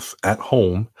 23.5 at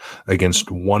home against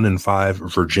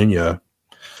 1-5 Virginia,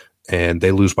 and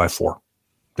they lose by 4.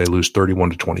 They lose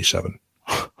 31-27.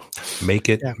 Make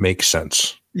it make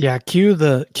sense. Yeah, cue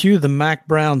the Mac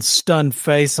Brown stunned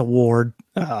face award.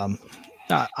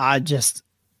 I just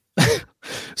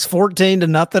it's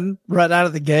 14-0 right out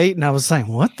of the gate, and I was saying,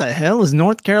 what the hell is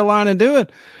North Carolina doing?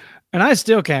 And I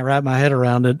still can't wrap my head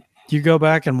around it. You go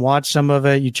back and watch some of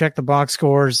it, you check the box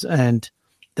scores, and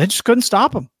they just couldn't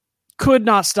stop them. Could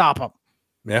not stop them.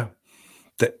 Yeah.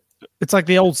 It's like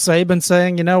the old Saban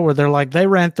saying, where they're like, they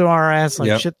ran through our ass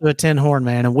like shit through a tin horn,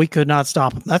 man, and we could not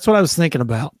stop them. That's what I was thinking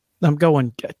about. I'm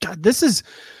going, God, this is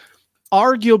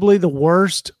arguably the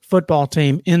worst football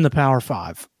team in the Power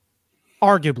 5.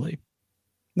 Arguably.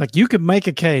 Like, you could make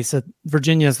a case that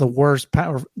Virginia is the worst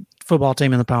football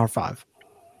team in the Power 5.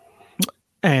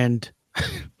 And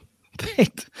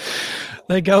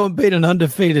they go and beat an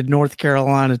undefeated North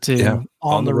Carolina team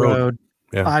on the road.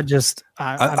 Yeah.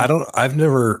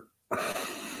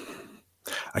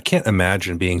 I can't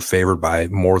imagine being favored by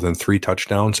more than 3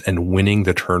 touchdowns and winning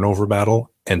the turnover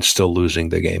battle and still losing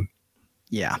the game.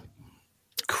 Yeah.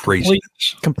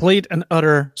 Craziness. Complete and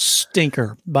utter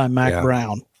stinker by Mac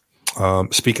Brown.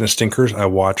 Speaking of stinkers, I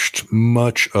watched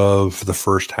much of the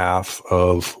first half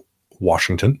of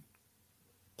Washington.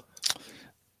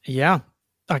 Yeah.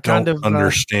 I don't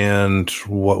understand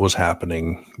what was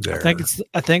happening there.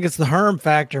 I think it's the Herm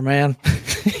factor, man.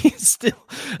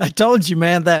 I told you,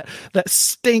 man, that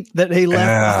stink that he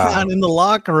left behind in the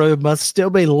locker room must still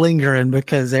be lingering,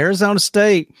 because Arizona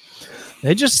State,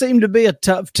 they just seem to be a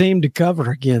tough team to cover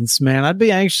against, man. I'd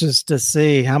be anxious to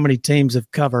see how many teams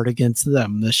have covered against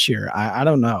them this year. I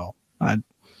don't know. I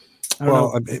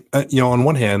don't know. On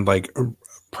one hand, like,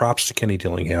 props to Kenny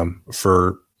Dillingham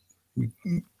for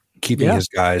keeping his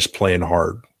guys playing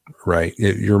hard, right?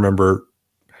 You remember,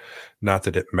 not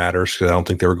that it matters because I don't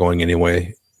think they were going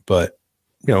anyway, but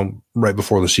right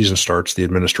before the season starts, the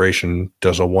administration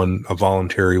does a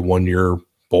voluntary 1-year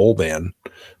bowl ban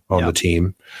on the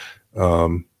team.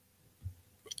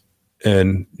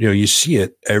 And, you see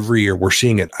it every year. We're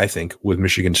seeing it, I think, with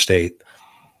Michigan State.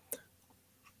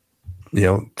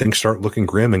 Things start looking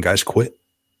grim and guys quit.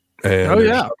 And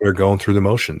they're going through the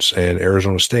motions. And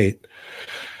Arizona State,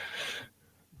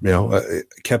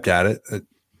 kept at it,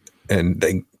 and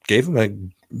they gave them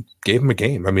a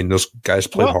game. I mean, those guys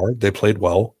played hard. They played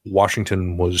well.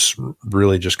 Washington was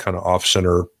really just kind of off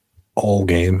center all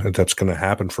game. And that's going to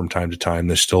happen from time to time.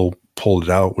 They still pulled it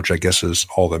out, which I guess is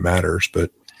all that matters. But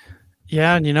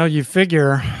yeah, and you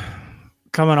figure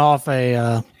coming off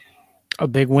a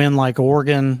big win like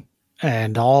Oregon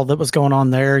and all that was going on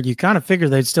there, you kind of figure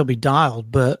they'd still be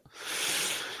dialed. But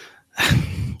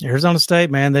Arizona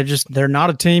State, man, they're not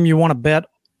a team you want to bet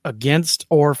against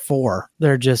or for.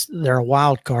 They're a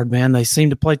wild card, man. They seem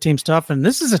to play team stuff. And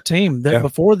this is a team that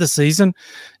before the season,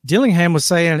 Dillingham was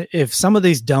saying if some of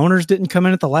these donors didn't come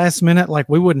in at the last minute, like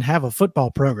we wouldn't have a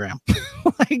football program.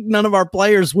 Like none of our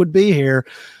players would be here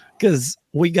because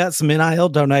we got some NIL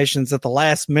donations at the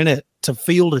last minute to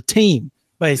field a team,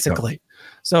 basically.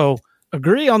 So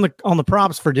agree on the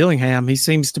props for Dillingham. He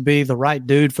seems to be the right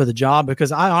dude for the job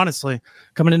because I honestly,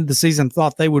 coming into the season,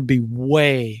 thought they would be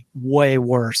way, way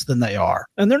worse than they are.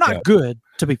 And they're not good,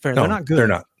 to be fair. No, they're not good. They're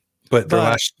not. But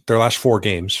their last 4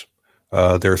 games,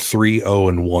 they're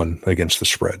 3-0-1 against the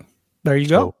spread. There you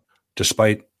go. So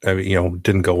despite,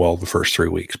 didn't go well the first 3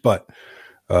 weeks, but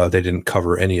they didn't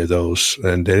cover any of those,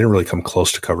 and they didn't really come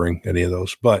close to covering any of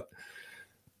those. But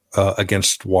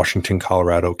against Washington,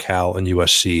 Colorado, Cal, and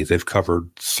USC, they've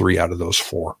covered 3 out of those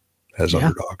 4 as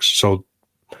underdogs. So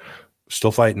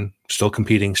still fighting, still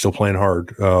competing, still playing hard.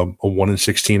 A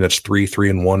 1-16, that's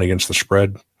 3-1 against the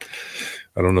spread.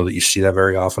 I don't know that you see that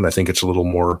very often. I think it's a little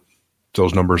more,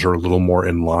 those numbers are a little more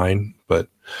in line. But,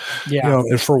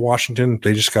 and for Washington,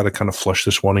 they just got to kind of flush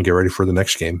this one and get ready for the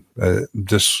next game. I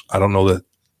don't know that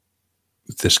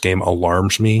this game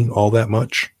alarms me all that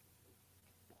much.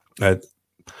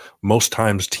 Most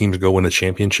times teams go win a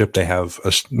championship. They have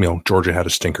Georgia had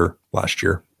a stinker last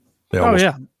year. They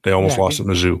almost lost at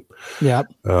Mizzou. Yeah.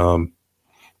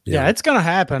 It's going to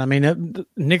happen. I mean,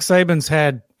 Nick Saban's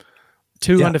had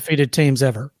 2 undefeated teams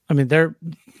ever. I mean,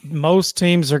 most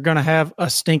teams are going to have a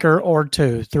stinker or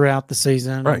 2 throughout the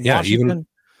season. Right. Yeah. Even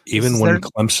when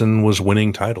Clemson was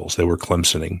winning titles, they were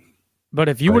Clemsoning. But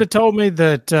if you would have told me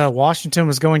that Washington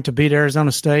was going to beat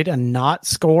Arizona State and not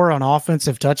score an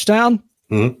offensive touchdown,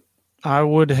 I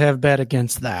would have bet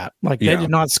against that. Like they did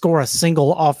not score a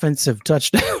single offensive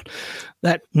touchdown.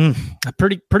 That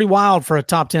pretty wild for a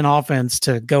top 10 offense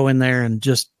to go in there and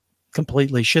just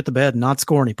completely shit the bed and not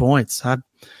score any points. I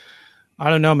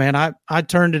don't know, man. I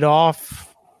turned it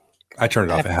off. I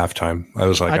turned it off at halftime. I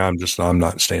was like, I'm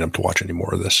not staying up to watch any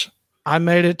more of this. I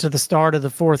made it to the start of the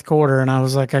 4th quarter and I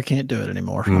was like, I can't do it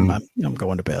anymore. I'm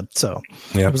going to bed. So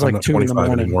it was like 2 in the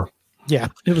morning. Anymore. Yeah,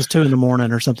 it was 2 in the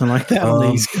morning or something like that on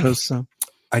the East Coast. So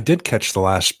I did catch the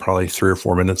last probably 3 or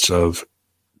 4 minutes of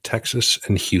Texas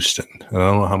and Houston. And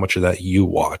I don't know how much of that you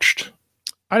watched.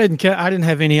 I didn't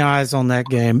have any eyes on that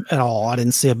game at all. I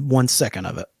didn't see 1 second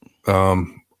of it.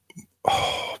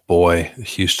 Oh boy,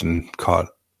 Houston caught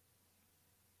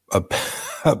a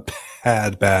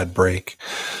bad break.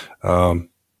 Wait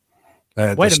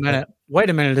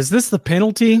a minute. Is this the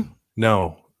penalty?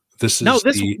 No. This is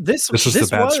the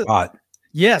bad spot.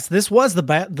 Yes, this was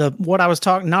the what I was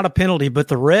talking, not a penalty, but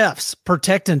the refs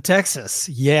protecting Texas.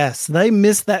 Yes, they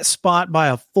missed that spot by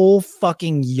a full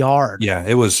fucking yard. Yeah,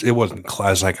 it wasn't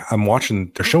class. Like I'm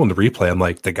watching, they're showing the replay. I'm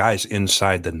like, the guy's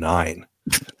inside the 9.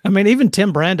 I mean, even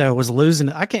Tim Brando was losing.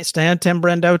 I can't stand Tim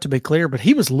Brando, to be clear, but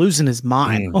he was losing his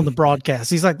mind on the broadcast.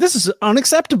 He's like, this is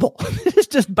unacceptable. It's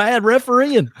just bad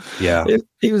refereeing. Yeah.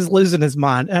 He was losing his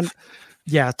mind. And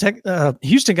yeah,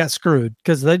 Houston got screwed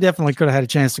because they definitely could have had a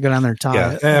chance to go down there and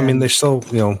tie it. I mean, they still,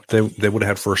 they would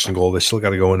have had first and goal. They still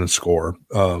got to go in and score.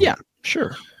 Yeah,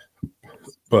 sure.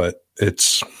 But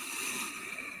it's,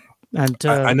 and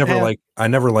I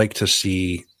never like to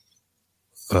see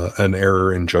an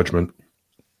error in judgment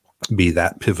be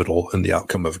that pivotal in the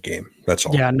outcome of a game. That's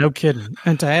all. Yeah, no kidding.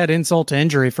 And to add insult to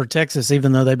injury for Texas,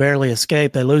 even though they barely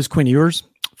escaped, they lose Quinn Ewers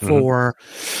for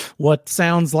what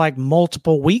sounds like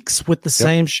multiple weeks with the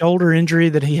same shoulder injury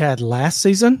that he had last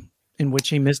season, in which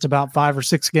he missed about 5 or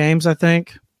 6 games, I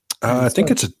think. I think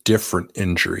it's a different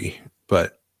injury,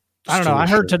 but I don't know. I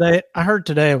heard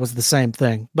today it was the same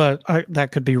thing, but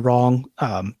that could be wrong.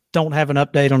 Don't have an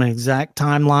update on an exact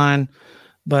timeline,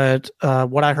 but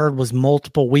what I heard was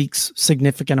multiple weeks,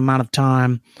 significant amount of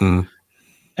time.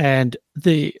 And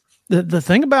The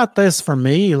thing about this for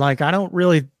me, like, I don't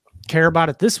really care about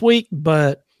it this week,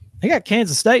 but they got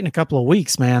Kansas State in a couple of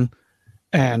weeks, man.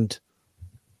 And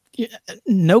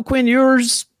no Quinn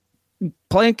Ewers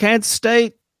playing Kansas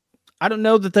State. I don't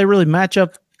know that they really match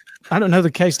up. I don't know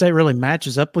that K-State really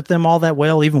matches up with them all that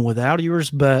well, even without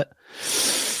Ewers, but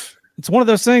it's one of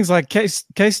those things like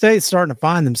K-State's starting to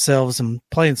find themselves and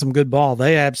playing some good ball.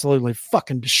 They absolutely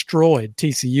fucking destroyed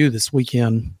TCU this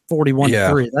weekend,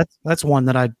 41-3. That's one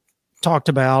that I talked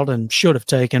about and should have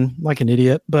taken like an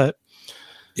idiot. But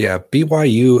yeah,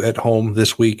 BYU at home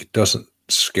this week doesn't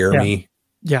scare me.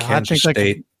 Yeah, Kansas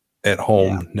State at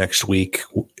home next week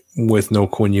with no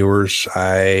Quinn Ewers,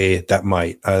 that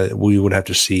might. We would have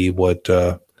to see what.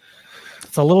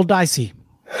 It's a little dicey.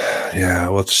 Yeah,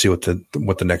 we'll have to see what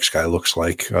the next guy looks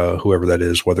like, whoever that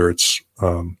is. Whether it's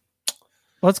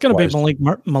it's going to be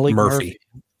Malik Murphy.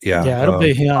 Yeah, it'll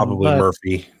be him. Probably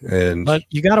Murphy. But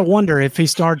you got to wonder if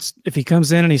he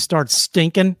comes in and he starts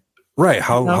stinking. Right.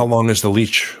 How long is the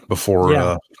leash before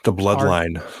the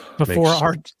bloodline?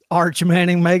 Before Arch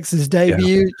Manning makes his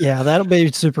debut. Yeah, that'll be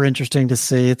super interesting to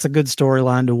see. It's a good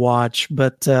storyline to watch.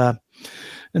 But and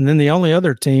then the only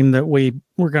other team that we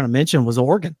were going to mention was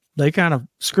Oregon. They kind of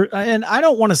screwed, and I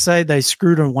don't want to say they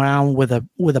screwed around with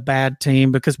a bad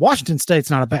team, because Washington State's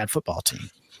not a bad football team.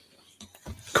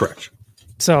 Correct.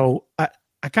 So I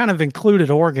kind of included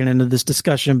Oregon into this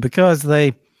discussion because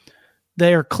they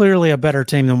are clearly a better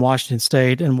team than Washington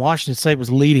State, and Washington State was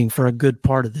leading for a good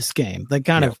part of this game. They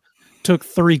kind of took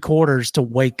 3 quarters to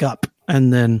wake up,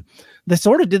 and then they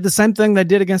sort of did the same thing they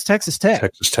did against Texas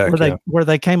Tech. Where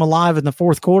they came alive in the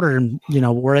fourth quarter and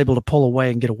were able to pull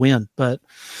away and get a win. But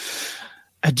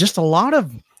just a lot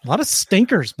of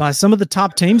stinkers by some of the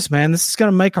top teams, man. This is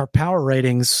going to make our power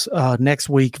ratings next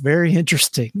week very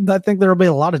interesting. I think there will be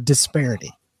a lot of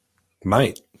disparity.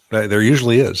 Might. There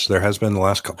usually is. There has been the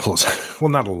last couple of, well,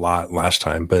 not a lot last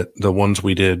time, but the ones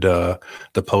we did, the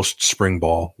post spring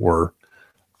ball, were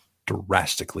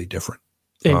drastically different.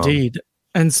 Indeed.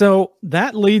 And so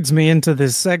that leads me into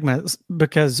this segment,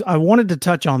 because I wanted to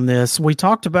touch on this. We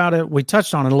talked about it. We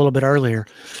touched on it a little bit earlier.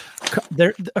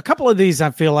 There, a couple of these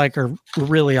I feel like are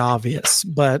really obvious,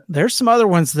 but there's some other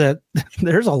ones that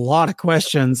there's a lot of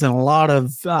questions and a lot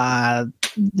of, I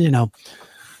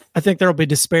think there'll be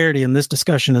disparity in this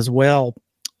discussion as well.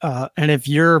 And if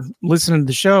you're listening to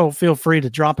the show, feel free to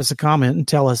drop us a comment and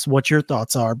tell us what your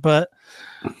thoughts are. But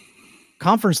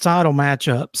conference title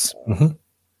matchups,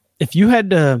 if you had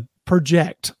to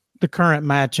project the current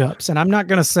matchups, and I'm not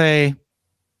going to say,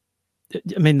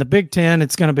 I mean, the Big Ten,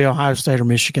 it's going to be Ohio State or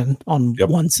Michigan on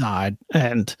one side.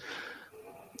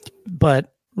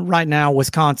 But right now,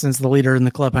 Wisconsin's the leader in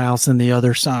the clubhouse in the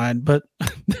other side. But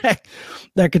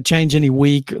that could change any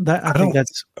week. I think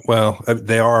that's. Well,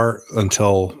 they are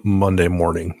until Monday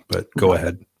morning, but go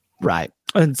ahead. Right.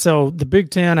 And so the Big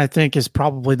Ten, I think, is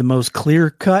probably the most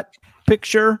clear-cut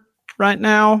picture right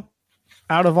now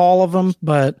out of all of them.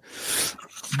 But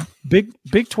Big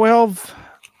 12,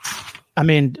 I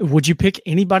mean, would you pick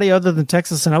anybody other than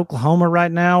Texas and Oklahoma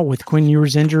right now with Quinn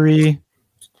Ewers' injury,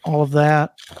 all of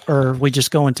that? Or are we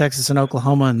just going Texas and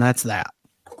Oklahoma and that's that?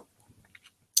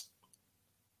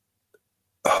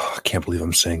 Oh, I can't believe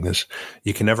I'm saying this.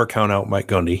 You can never count out Mike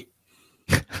Gundy.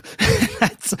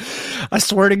 I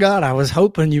swear to God, I was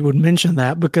hoping you would mention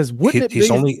that, because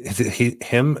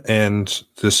him, and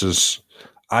this is,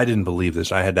 I didn't believe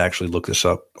this. I had to actually look this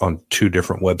up on 2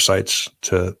 different websites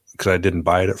because I didn't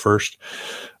buy it at first.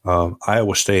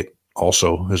 Iowa State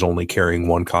also is only carrying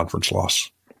 1 conference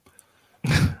loss.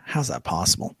 How's that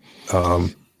possible?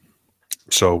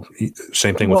 So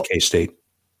same thing with K-State,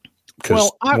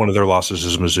 because one of their losses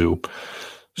is Mizzou.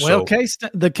 Well,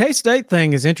 the K-State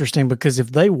thing is interesting, because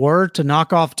if they were to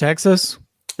knock off Texas,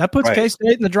 that puts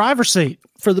K-State in the driver's seat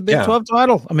for the Big 12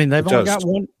 title. I mean, they've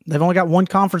only got one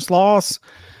conference loss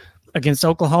against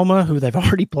Oklahoma, who they've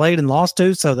already played and lost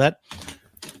to, so that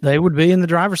they would be in the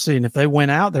driver's seat. And if they win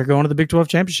out, they're going to the Big 12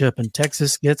 championship, and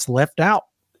Texas gets left out.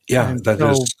 Yeah, and that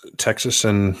is Texas.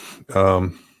 And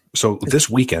so this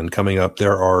weekend coming up,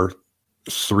 there are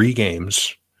 3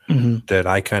 games that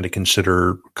I kind of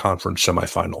consider conference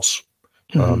semifinals,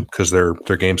 because they're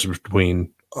games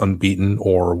between unbeaten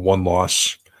or 1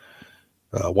 loss,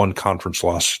 1 conference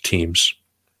loss teams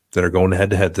that are going head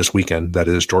to head this weekend. That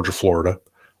is Georgia, Florida,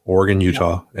 Oregon,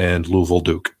 Utah, and Louisville,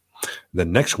 Duke.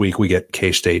 Then next week we get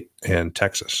K-State and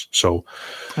Texas.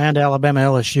 And Alabama,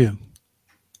 LSU.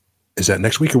 Is that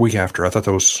next week or week after? I thought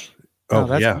that was.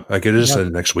 Like it is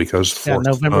next week. That was the 4th.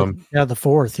 November. the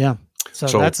 4th. Yeah. So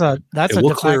that's a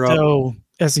de facto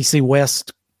SEC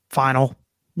West final.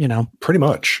 Pretty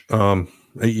much.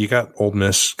 You got Ole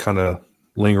Miss kind of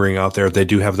lingering out there. They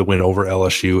do have the win over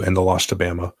LSU and the loss to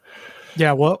Bama.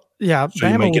 Yeah, well, yeah. So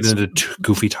Bama you might get into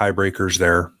goofy tiebreakers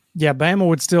there. Yeah, Bama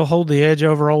would still hold the edge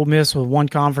over Ole Miss with one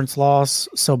conference loss,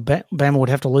 so Bama would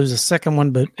have to lose a second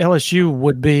one, but LSU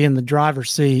would be in the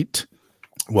driver's seat.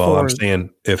 Well, I'm saying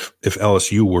if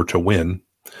LSU were to win,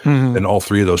 then all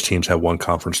three of those teams have one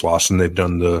conference loss, and they've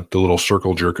done the little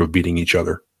circle jerk of beating each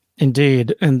other.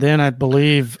 Indeed. And then I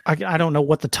believe, I don't know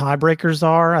what the tiebreakers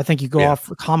are. I think you go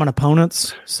off common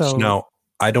opponents. So now,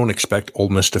 I don't expect Ole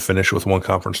Miss to finish with one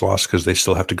conference loss because they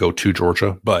still have to go to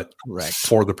Georgia. But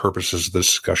for the purposes of this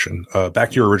discussion, back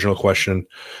to your original question,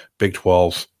 Big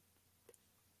 12.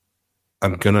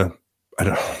 I'm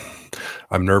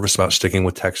nervous about sticking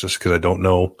with Texas because I don't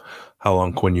know how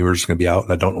long Quinn Ewers is going to be out,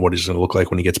 and I don't know what he's going to look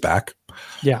like when he gets back.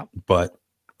 Yeah, but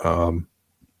I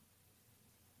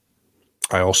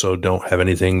also don't have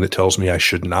anything that tells me I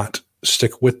should not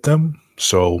stick with them.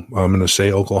 So I'm going to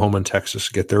say Oklahoma and Texas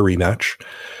get their rematch.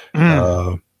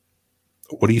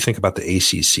 What do you think about the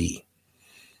ACC?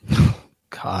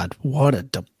 God, what a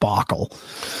debacle.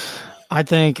 I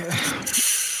think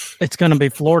it's going to be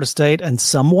Florida State and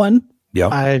someone.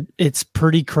 Yeah. It's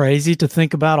pretty crazy to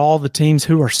think about all the teams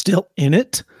who are still in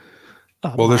it.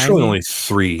 Well, there's really only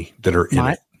three that are in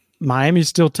it. Miami's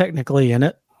still technically in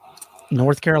it.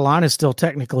 North Carolina is still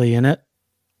technically in it.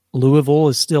 Louisville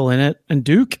is still in it, and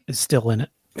Duke is still in it.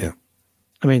 Yeah.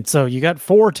 I mean, so you got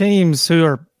four teams who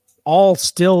are all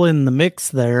still in the mix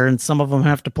there, and some of them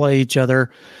have to play each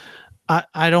other.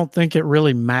 I don't think it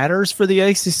really matters for the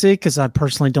ACC because I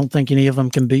personally don't think any of them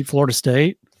can beat Florida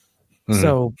State.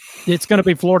 So it's going to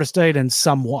be Florida State and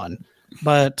someone.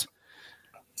 But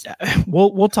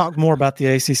we'll talk more about the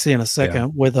ACC in a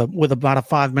second with about a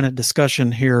 5-minute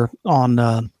discussion here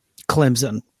on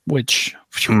Clemson, which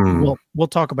we'll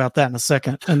talk about that in a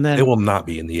second. And then it will not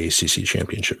be in the ACC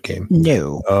championship game.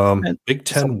 No. Big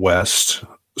Ten West.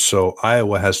 So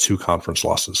Iowa has 2 conference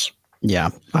losses.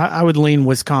 Yeah, I would lean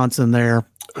Wisconsin there.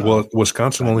 Well,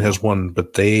 Wisconsin only has 1,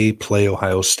 but they play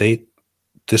Ohio State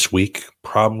this week.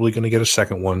 Probably going to get a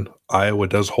second one. Iowa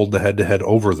does hold the head-to-head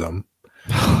over them.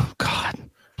 Oh, God.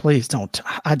 Please don't.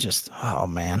 Oh,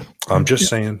 man. I'm just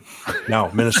saying.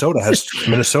 Now, Minnesota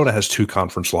has 2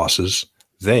 conference losses.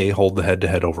 They hold the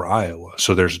head-to-head over Iowa.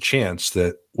 So there's a chance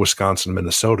that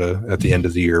Wisconsin-Minnesota at the end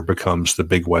of the year becomes the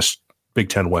Big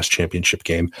Ten West championship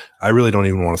game. I really don't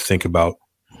even want to think about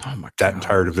that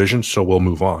entire division, so we'll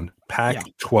move on.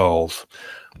 Pac-12,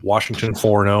 Washington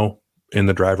 4-0 in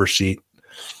the driver's seat,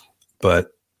 but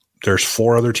there's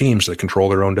 4 other teams that control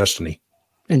their own destiny.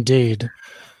 Indeed.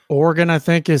 Oregon, I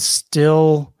think, is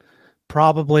still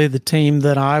probably the team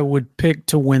that I would pick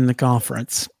to win the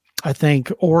conference. I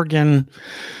think Oregon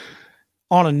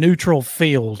on a neutral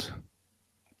field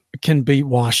can beat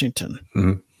Washington.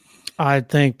 Mm-hmm. I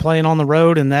think playing on the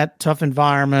road in that tough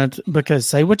environment, because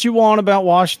say what you want about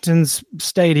Washington's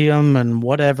stadium and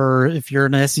whatever, if you're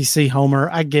an SEC homer,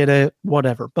 I get it,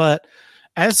 whatever. But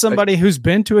as somebody who's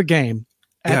been to a game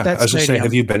at that stadium, say,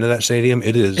 have you been to that stadium?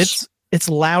 It is. It's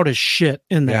loud as shit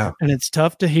in there, and it's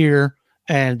tough to hear.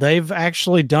 And they've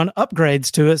actually done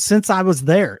upgrades to it since I was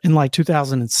there in like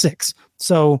 2006.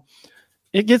 So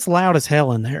it gets loud as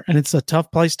hell in there, and it's a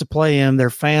tough place to play in. Their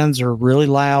fans are really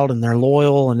loud and they're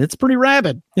loyal, and it's pretty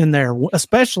rabid in there,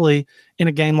 especially in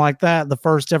a game like that, the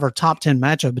first ever top 10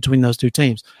 matchup between those two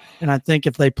teams. And I think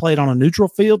if they played on a neutral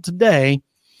field today,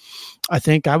 I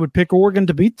think I would pick Oregon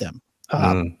to beat them.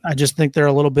 I just think they're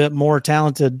a little bit more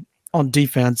talented on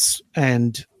defense,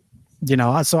 and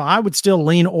so I would still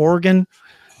lean Oregon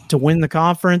to win the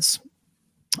conference,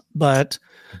 but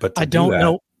I don't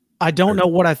know. I don't know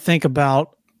what I think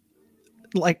about,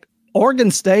 like,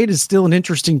 Oregon State is still an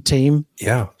interesting team.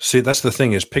 Yeah. See, that's the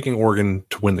thing, is picking Oregon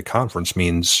to win the conference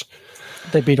means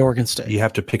they beat Oregon State. You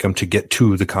have to pick them to get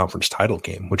to the conference title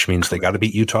game, which means they got to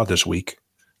beat Utah this week.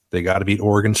 They got to beat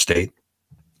Oregon State.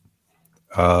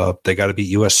 They got to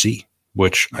beat USC,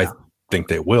 which I think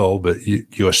they will, but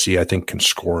USC, I think, can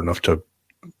score enough to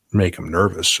make them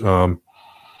nervous.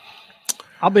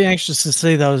 I'll be anxious to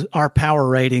see our power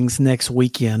ratings next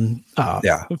weekend. For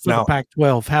the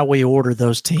Pac-12, how we order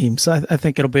those teams. I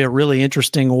think it'll be a really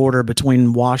interesting order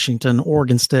between Washington,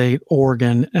 Oregon State,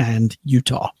 Oregon, and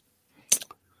Utah.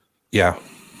 Yeah.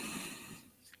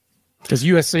 Because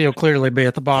USC will clearly be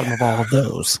at the bottom of all of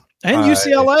those. And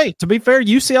UCLA. To be fair,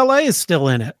 UCLA is still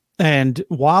in it. And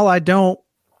while I don't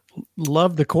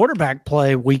love the quarterback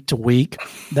play week to week,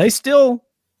 they still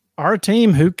are a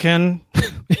team who can,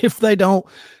 if they don't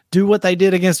do what they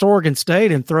did against Oregon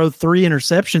State and throw 3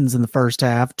 interceptions in the first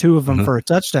half, 2 of them for a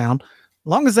touchdown, as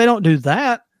long as they don't do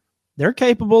that, they're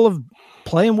capable of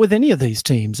playing with any of these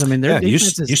teams. I mean, their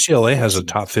defense is UCLA has a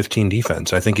top 15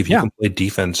 defense. I think if you can play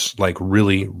defense, like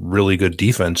really, really good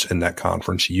defense in that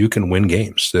conference, you can win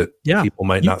games that people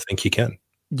might not think you can.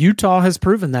 Utah has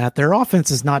proven that. Their offense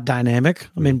is not dynamic.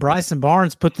 I mean, Bryson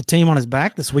Barnes put the team on his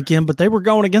back this weekend, but they were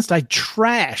going against a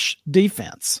trash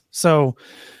defense. So,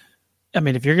 I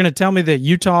mean, if you're going to tell me that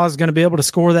Utah is going to be able to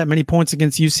score that many points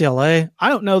against UCLA, I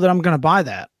don't know that I'm going to buy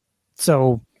that.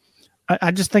 So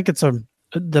I just think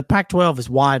the Pac-12 is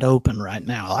wide open right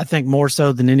now. I think more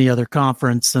so than any other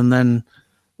conference. And then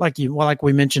like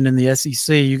we mentioned in the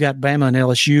SEC, you got Bama and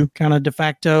LSU kind of de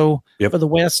facto for the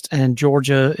West, and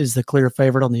Georgia is the clear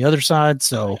favorite on the other side.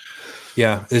 So,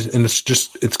 yeah,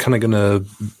 it's kind of going to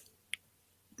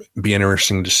be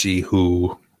interesting to see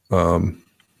who. I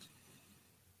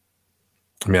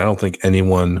mean, I don't think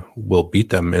anyone will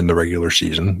beat them in the regular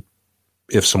season.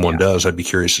 If someone does, I'd be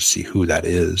curious to see who that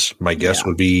is. My guess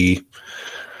would be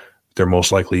their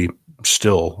most likely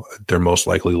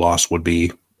loss would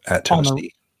be at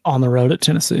Tennessee. On the road at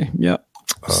Tennessee. Yep.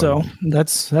 So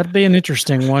that'd be an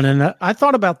interesting one. And I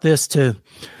thought about this too.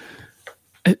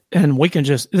 And we can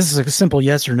this is a simple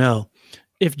yes or no.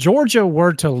 If Georgia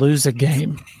were to lose a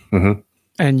game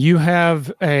and you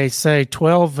have a, say,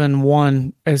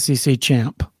 12-1 SEC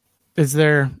champ,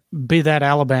 be that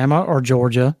Alabama or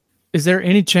Georgia, is there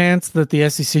any chance that the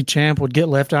SEC champ would get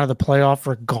left out of the playoff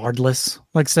regardless?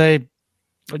 Like, say,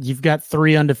 you've got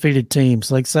 3 undefeated teams.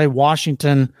 Like, say,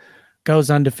 Washington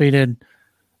goes undefeated.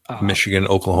 Michigan,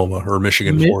 Oklahoma, or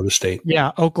Michigan, Florida State.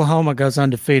 Yeah, Oklahoma goes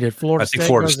undefeated. I think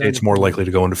Florida State's more likely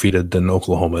to go undefeated than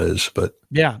Oklahoma is. But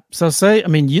yeah, so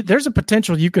there's a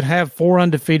potential you could have 4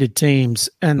 undefeated teams,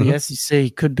 and the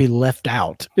SEC could be left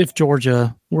out if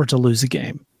Georgia were to lose a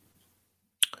game.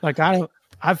 Like, I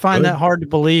find that hard to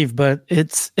believe, but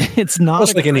it's not.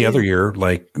 It's like any other year.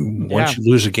 Like, once you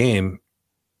lose a game,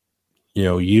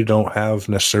 you don't have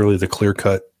necessarily the clear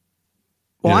cut.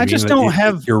 Well, I just don't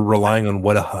have. You're relying on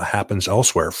what happens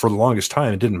elsewhere. For the longest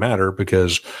time, it didn't matter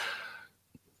because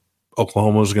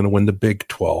Oklahoma was going to win the Big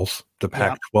 12. The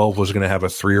Pac-12 was going to have a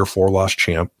 3 or 4 loss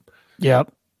champ.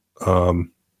 Yep.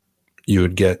 You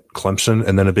would get Clemson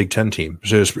and then a Big 10 team.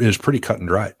 So it was pretty cut and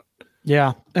dry.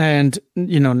 Yeah. And,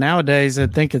 nowadays I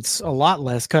think it's a lot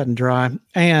less cut and dry.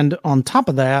 And on top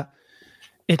of that,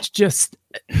 it's just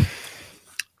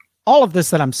all of this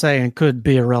that I'm saying could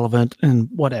be irrelevant and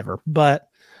whatever, but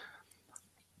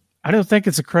I don't think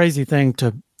it's a crazy thing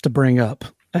to bring up.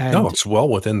 And no, it's well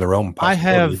within the realm of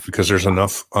possibility because there's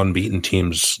enough unbeaten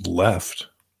teams left.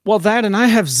 Well, that, and I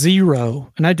have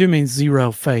zero, and I do mean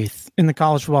zero faith in the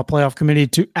College Football Playoff Committee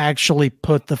to actually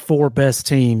put the 4 best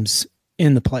teams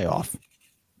in the playoff.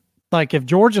 Like, if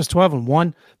Georgia's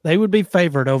 12-1, they would be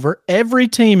favored over every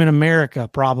team in America,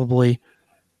 probably.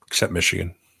 Except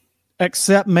Michigan.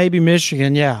 Except maybe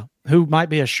Michigan, who might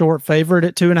be a short favorite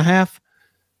at 2.5.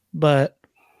 But,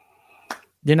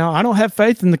 I don't have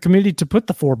faith in the committee to put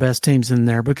the 4 best teams in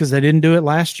there because they didn't do it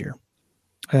last year.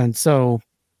 And so,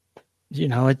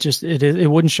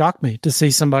 it wouldn't shock me to see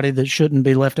somebody that shouldn't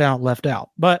be left out.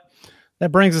 But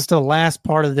that brings us to the last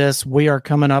part of this. We are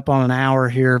coming up on an hour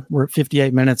here. We're at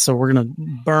 58 minutes, so we're going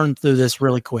to burn through this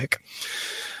really quick.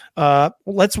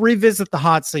 Let's revisit the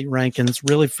hot seat rankings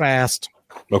really fast.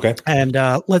 Okay. And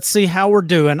let's see how we're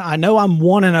doing. I know I'm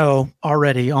 1-0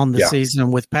 already on the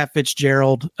season with Pat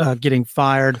Fitzgerald getting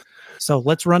fired. So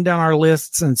let's run down our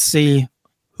lists and see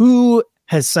who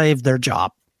has saved their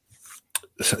job.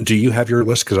 Do you have your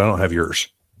list? Because I don't have yours.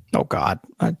 Oh, God.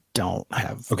 I don't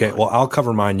have. Okay. Well, I'll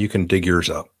cover mine. You can dig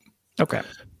yours up. Okay.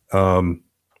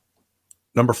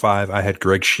 Number 5, I had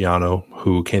Greg Schiano,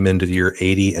 who came into the year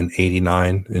 80 and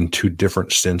 89 in 2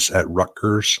 different stints at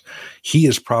Rutgers. He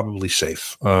is probably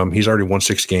safe. He's already won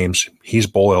 6 games. He's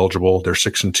bowl eligible. They're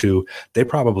 6-2. They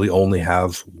probably only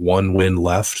have 1 win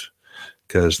left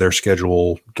because their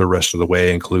schedule the rest of the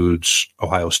way includes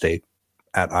Ohio State,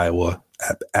 at Iowa,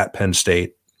 at Penn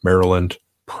State, Maryland.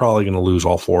 Probably going to lose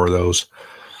all 4 of those.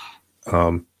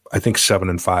 I think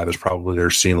 7-5 is probably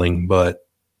their ceiling, but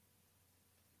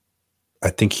I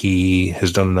think he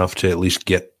has done enough to at least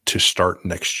get to start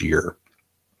next year.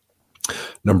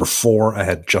 Number 4, I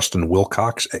had Justin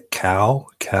Wilcox at Cal.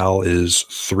 Cal is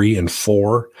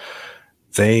 3-4.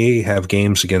 They have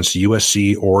games against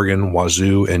USC, Oregon,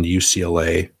 Wazoo, and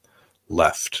UCLA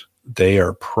left. They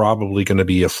are probably going to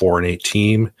be a 4-8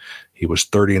 team. He was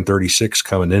 30-36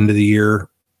 coming into the year.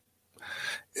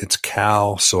 It's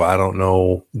Cal, so I don't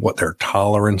know what their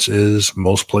tolerance is.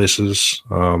 Most places,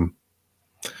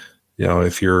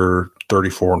 if you're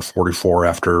 34-44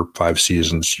 after 5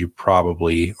 seasons, you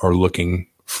probably are looking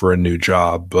for a new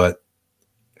job. But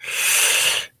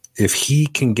if he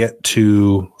can get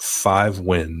to 5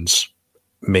 wins,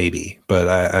 maybe, but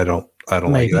I don't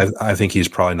like it. I think he's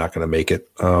probably not going to make it.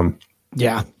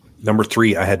 Yeah. Number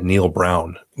 3, I had Neil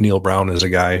Brown. Neil Brown is a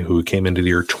guy who came into the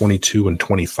year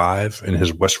 22-25 in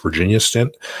his West Virginia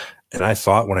stint. And I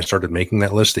thought when I started making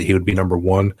that list that he would be number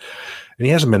 1. And he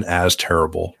hasn't been as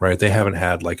terrible, right? They haven't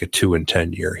had like a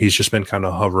 2-10 year. He's just been kind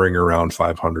of hovering around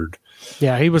 500.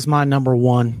 Yeah, he was my number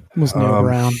 1, was Neil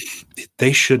Brown.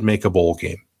 They should make a bowl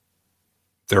game.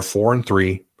 They're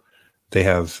 4-3. They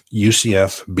have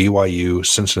UCF, BYU,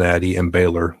 Cincinnati, and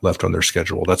Baylor left on their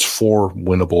schedule. That's 4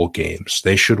 winnable games.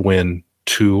 They should win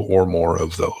 2 or more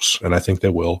of those, and I think they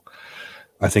will.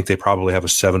 I think they probably have a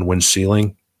 7-win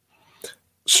ceiling.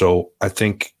 So I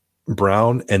think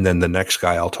Brown and then the next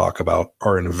guy I'll talk about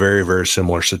are in a very, very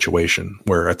similar situation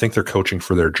where I think they're coaching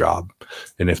for their job.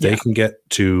 And if they can get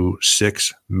to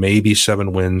 6, maybe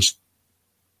 7 wins,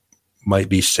 might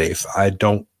be safe. I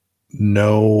don't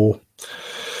know.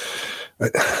 I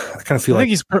kind of feel I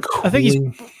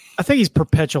think he's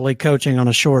perpetually coaching on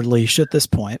a short leash at this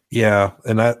point. Yeah,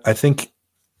 and I think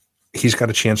he's got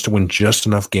a chance to win just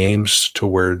enough games to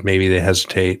where maybe they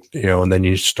hesitate, and then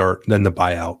then the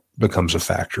buyout becomes a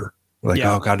factor. Like,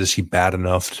 oh God, is he bad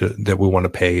enough that we want to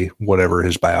pay whatever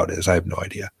his buyout is? I have no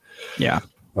idea. Yeah.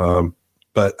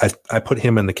 But I put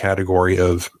him in the category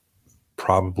of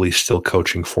probably still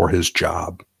coaching for his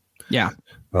job. Yeah.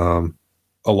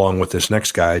 Along with this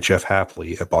next guy, Jeff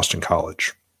Hafley at Boston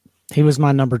College. He was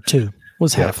my number 2,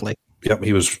 was Hafley. Yep.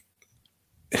 He was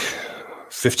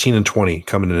 15-20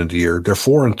 coming into the year. They're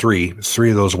 4-3. 3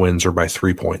 of those wins are by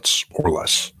 3 points or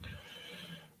less.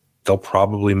 They'll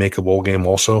probably make a bowl game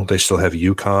also. They still have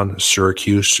UConn,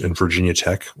 Syracuse, and Virginia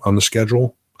Tech on the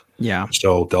schedule. Yeah.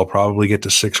 So they'll probably get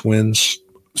to 6 wins.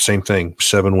 Same thing,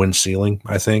 7-win ceiling,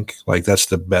 I think. Like, that's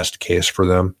the best case for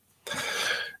them.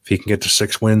 If he can get to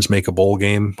 6 wins, make a bowl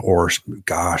game, or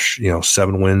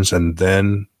 7 wins and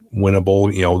then win a bowl,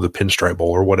 the Pinstripe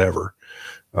Bowl or whatever,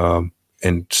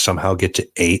 and somehow get to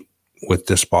 8 with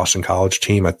this Boston College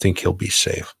team, I think he'll be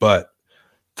safe. But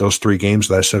those 3 games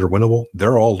that I said are winnable,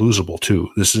 they're all losable too.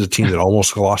 This is a team that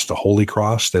almost lost to Holy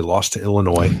Cross. They lost to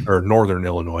Illinois, or Northern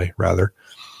Illinois, rather.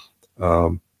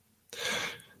 They're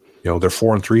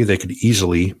 4-3. They could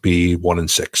easily be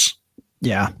 1-6.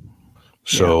 Yeah.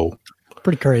 So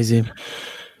pretty crazy.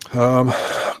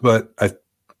 But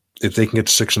if they can get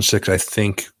to 6-6, I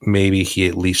think maybe he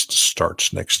at least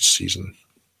starts next season.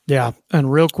 Yeah,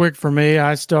 and real quick for me,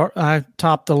 I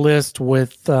topped the list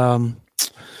with Neil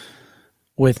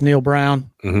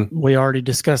Brown. Mm-hmm. We already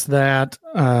discussed that.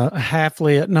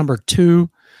 Hafley at number 2.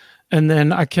 And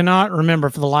then I cannot remember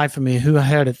for the life of me who I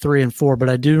had at 3 and 4, but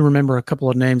I do remember a couple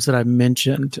of names that I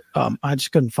mentioned. I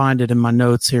just couldn't find it in my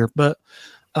notes here. But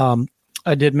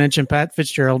I did mention Pat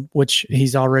Fitzgerald, which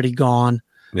he's already gone.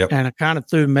 Yep. And I kind of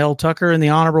threw Mel Tucker in the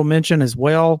honorable mention as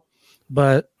well,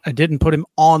 but I didn't put him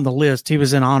on the list. He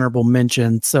was in honorable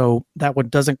mention, so that one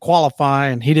doesn't qualify,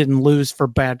 and he didn't lose for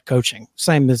bad coaching.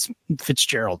 Same as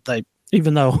Fitzgerald.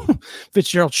 Even though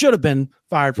Fitzgerald should have been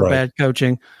fired for bad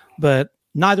coaching, but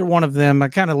neither one of them, I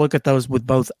kind of look at those with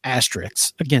both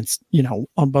asterisks against,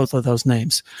 on both of those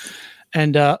names.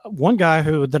 And one guy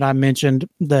that I mentioned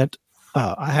that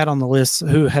I had on the list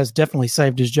who has definitely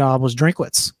saved his job was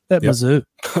Drinkwitz at Mizzou.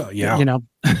 Yeah.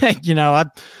 I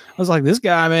was like, this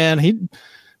guy, man,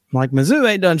 Mizzou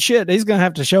ain't done shit. He's going to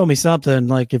have to show me something.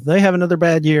 Like, if they have another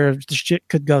bad year, the shit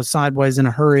could go sideways in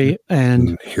a hurry.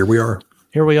 And here we are.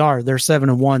 They're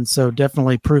 7-1. So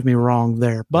definitely prove me wrong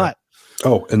there. But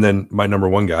and then my number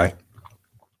 1 guy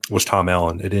was Tom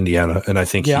Allen at Indiana, and I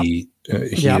think he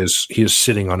is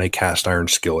sitting on a cast iron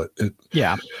skillet.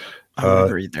 I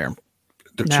agree there.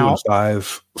 They're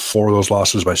 2-5, 4 of those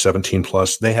losses by 17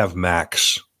 plus. They have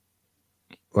max.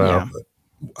 Well,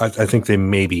 I think they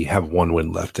maybe have 1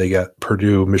 win left. They got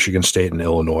Purdue, Michigan State, and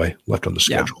Illinois left on the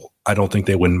schedule. I don't think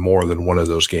they win more than one of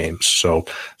those games. So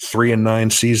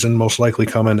 3-9 season most likely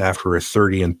coming after a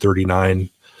 30-39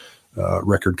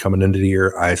 record coming into the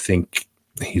year. I think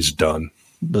he's done.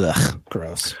 Blech,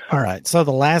 gross. All right. So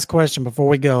the last question before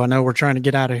we go, I know we're trying to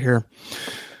get out of here.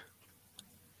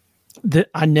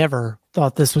 I never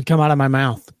thought this would come out of my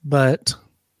mouth, but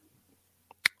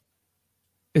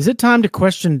is it time to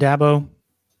question Dabo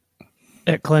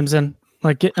at Clemson?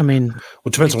 Well, it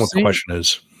depends on what the question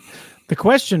is. The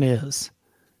question is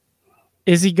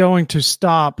he going to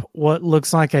stop what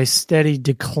looks like a steady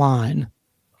decline?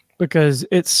 Because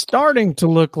it's starting to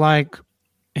look like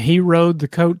he rode the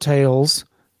coattails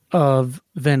of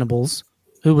Venables,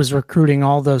 who was recruiting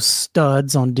all those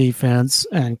studs on defense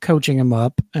and coaching them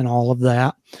up and all of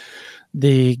that.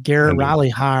 The Garrett Riley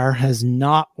hire has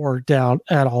not worked out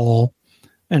at all,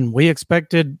 and we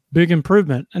expected big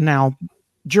improvement. And now,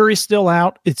 jury's still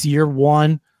out. It's year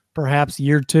one. Perhaps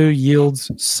year two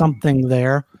yields something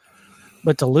there.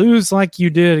 But to lose like you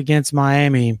did against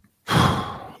Miami,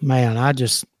 man,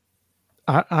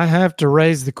 I have to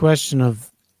raise the question of,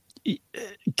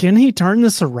 can he turn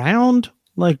this around?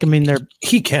 Like, I mean,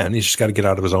 he can. He's just got to get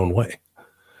out of his own way.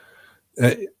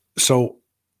 So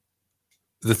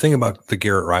the thing about the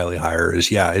Garrett Riley hire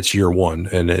is, yeah, it's year one,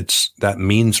 and that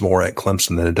means more at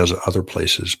Clemson than it does at other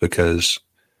places because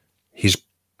he's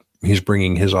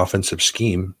bringing his offensive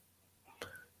scheme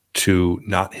to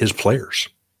not his players.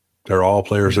 They're all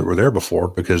players that were there before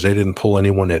because they didn't pull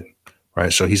anyone in,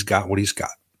 right? So he's got what he's got.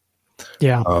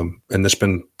 Yeah. And that's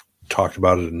been talked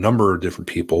about at a number of different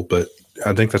people, but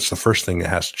I think that's the first thing that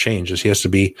has to change is he has to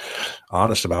be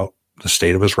honest about the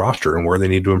state of his roster and where they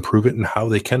need to improve it and how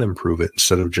they can improve it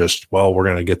instead of just, well, we're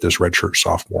going to get this redshirt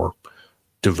sophomore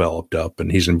developed up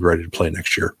and he's going to be ready to play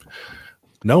next year.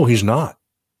 No, he's not.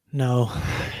 No.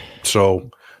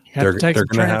 So they're going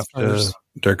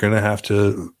to have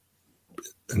to,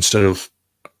 instead of,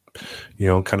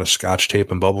 kind of scotch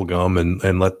tape and bubble gum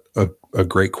and let a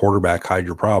great quarterback hide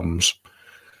your problems,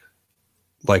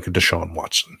 like a Deshaun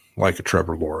Watson, like a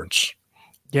Trevor Lawrence.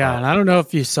 Yeah, and I don't know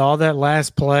if you saw that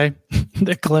last play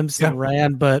that Clemson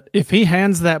ran, but if he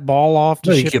hands that ball off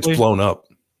to Shipley, he gets blown up.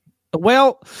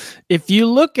 Well, if you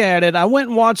look at it, I went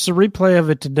and watched the replay of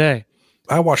it today.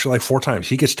 I watched it like 4 times.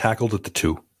 He gets tackled at the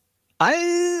 2.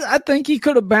 I think he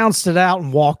could have bounced it out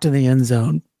and walked in the end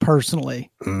zone,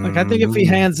 personally. Like, I think if he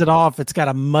hands it off, it's got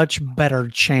a much better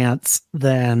chance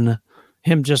than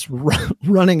him just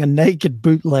running a naked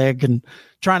bootleg and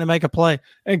trying to make a play.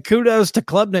 And kudos to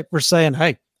Klubnik for saying,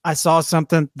 hey, I saw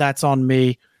something, that's on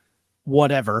me,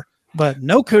 whatever. But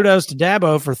no kudos to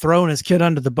Dabo for throwing his kid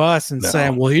under the bus and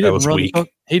saying, well, he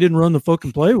didn't run the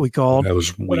fucking play we called. That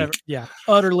was whatever. Weak. Yeah,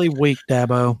 utterly weak,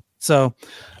 Dabo. So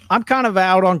I'm kind of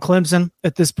out on Clemson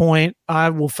at this point. I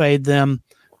will fade them,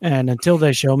 and until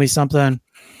they show me something,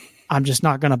 I'm just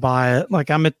not going to buy it. Like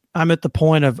I'm at the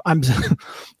point of I'm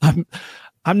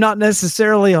not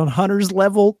necessarily on Hunter's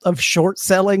level of short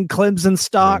selling Clemson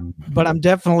stock, but I'm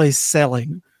definitely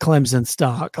selling Clemson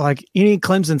stock. Like any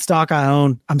Clemson stock I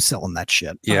own, I'm selling that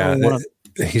shit. Yeah,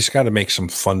 he's got to make some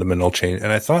fundamental change.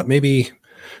 And I thought maybe,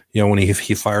 when he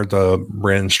fired the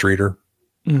Brandon Streeter,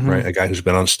 right, a guy who's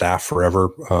been on staff forever,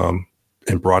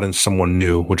 and brought in someone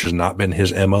new, which has not been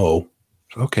his MO.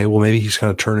 Okay, well maybe he's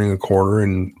kind of turning a corner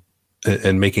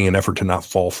and making an effort to not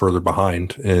fall further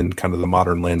behind in kind of the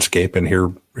modern landscape. And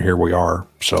here we are.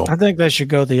 So I think they should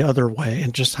go the other way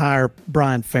and just hire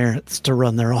Brian Ferentz to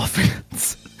run their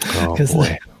offense. Oh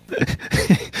boy.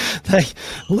 They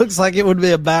looks like it would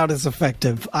be about as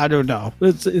effective. I don't know.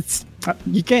 It's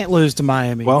you can't lose to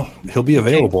Miami. Well, he'll be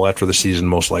available after the season,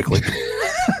 most likely.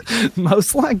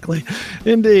 Most likely.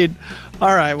 Indeed.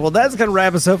 All right. Well, that's going to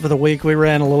wrap us up for the week. We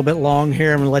ran a little bit long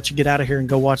here. I'm going to let you get out of here and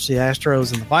go watch the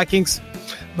Astros and the Vikings.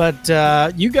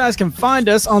 But you guys can find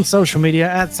us on social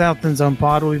media at South End Zone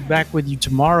Pod. We'll be back with you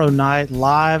tomorrow night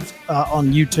live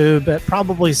on YouTube at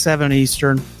probably 7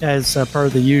 Eastern as per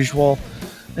the usual.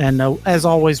 And as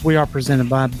always, we are presented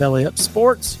by Belly Up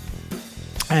Sports.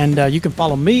 And you can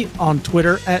follow me on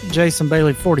Twitter at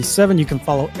JasonBailey47. You can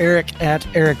follow Eric at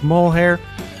Eric Mulhair.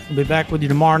 We'll be back with you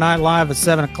tomorrow night live at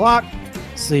 7 o'clock.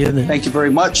 See you then. Thank you very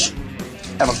much.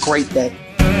 Have a great day.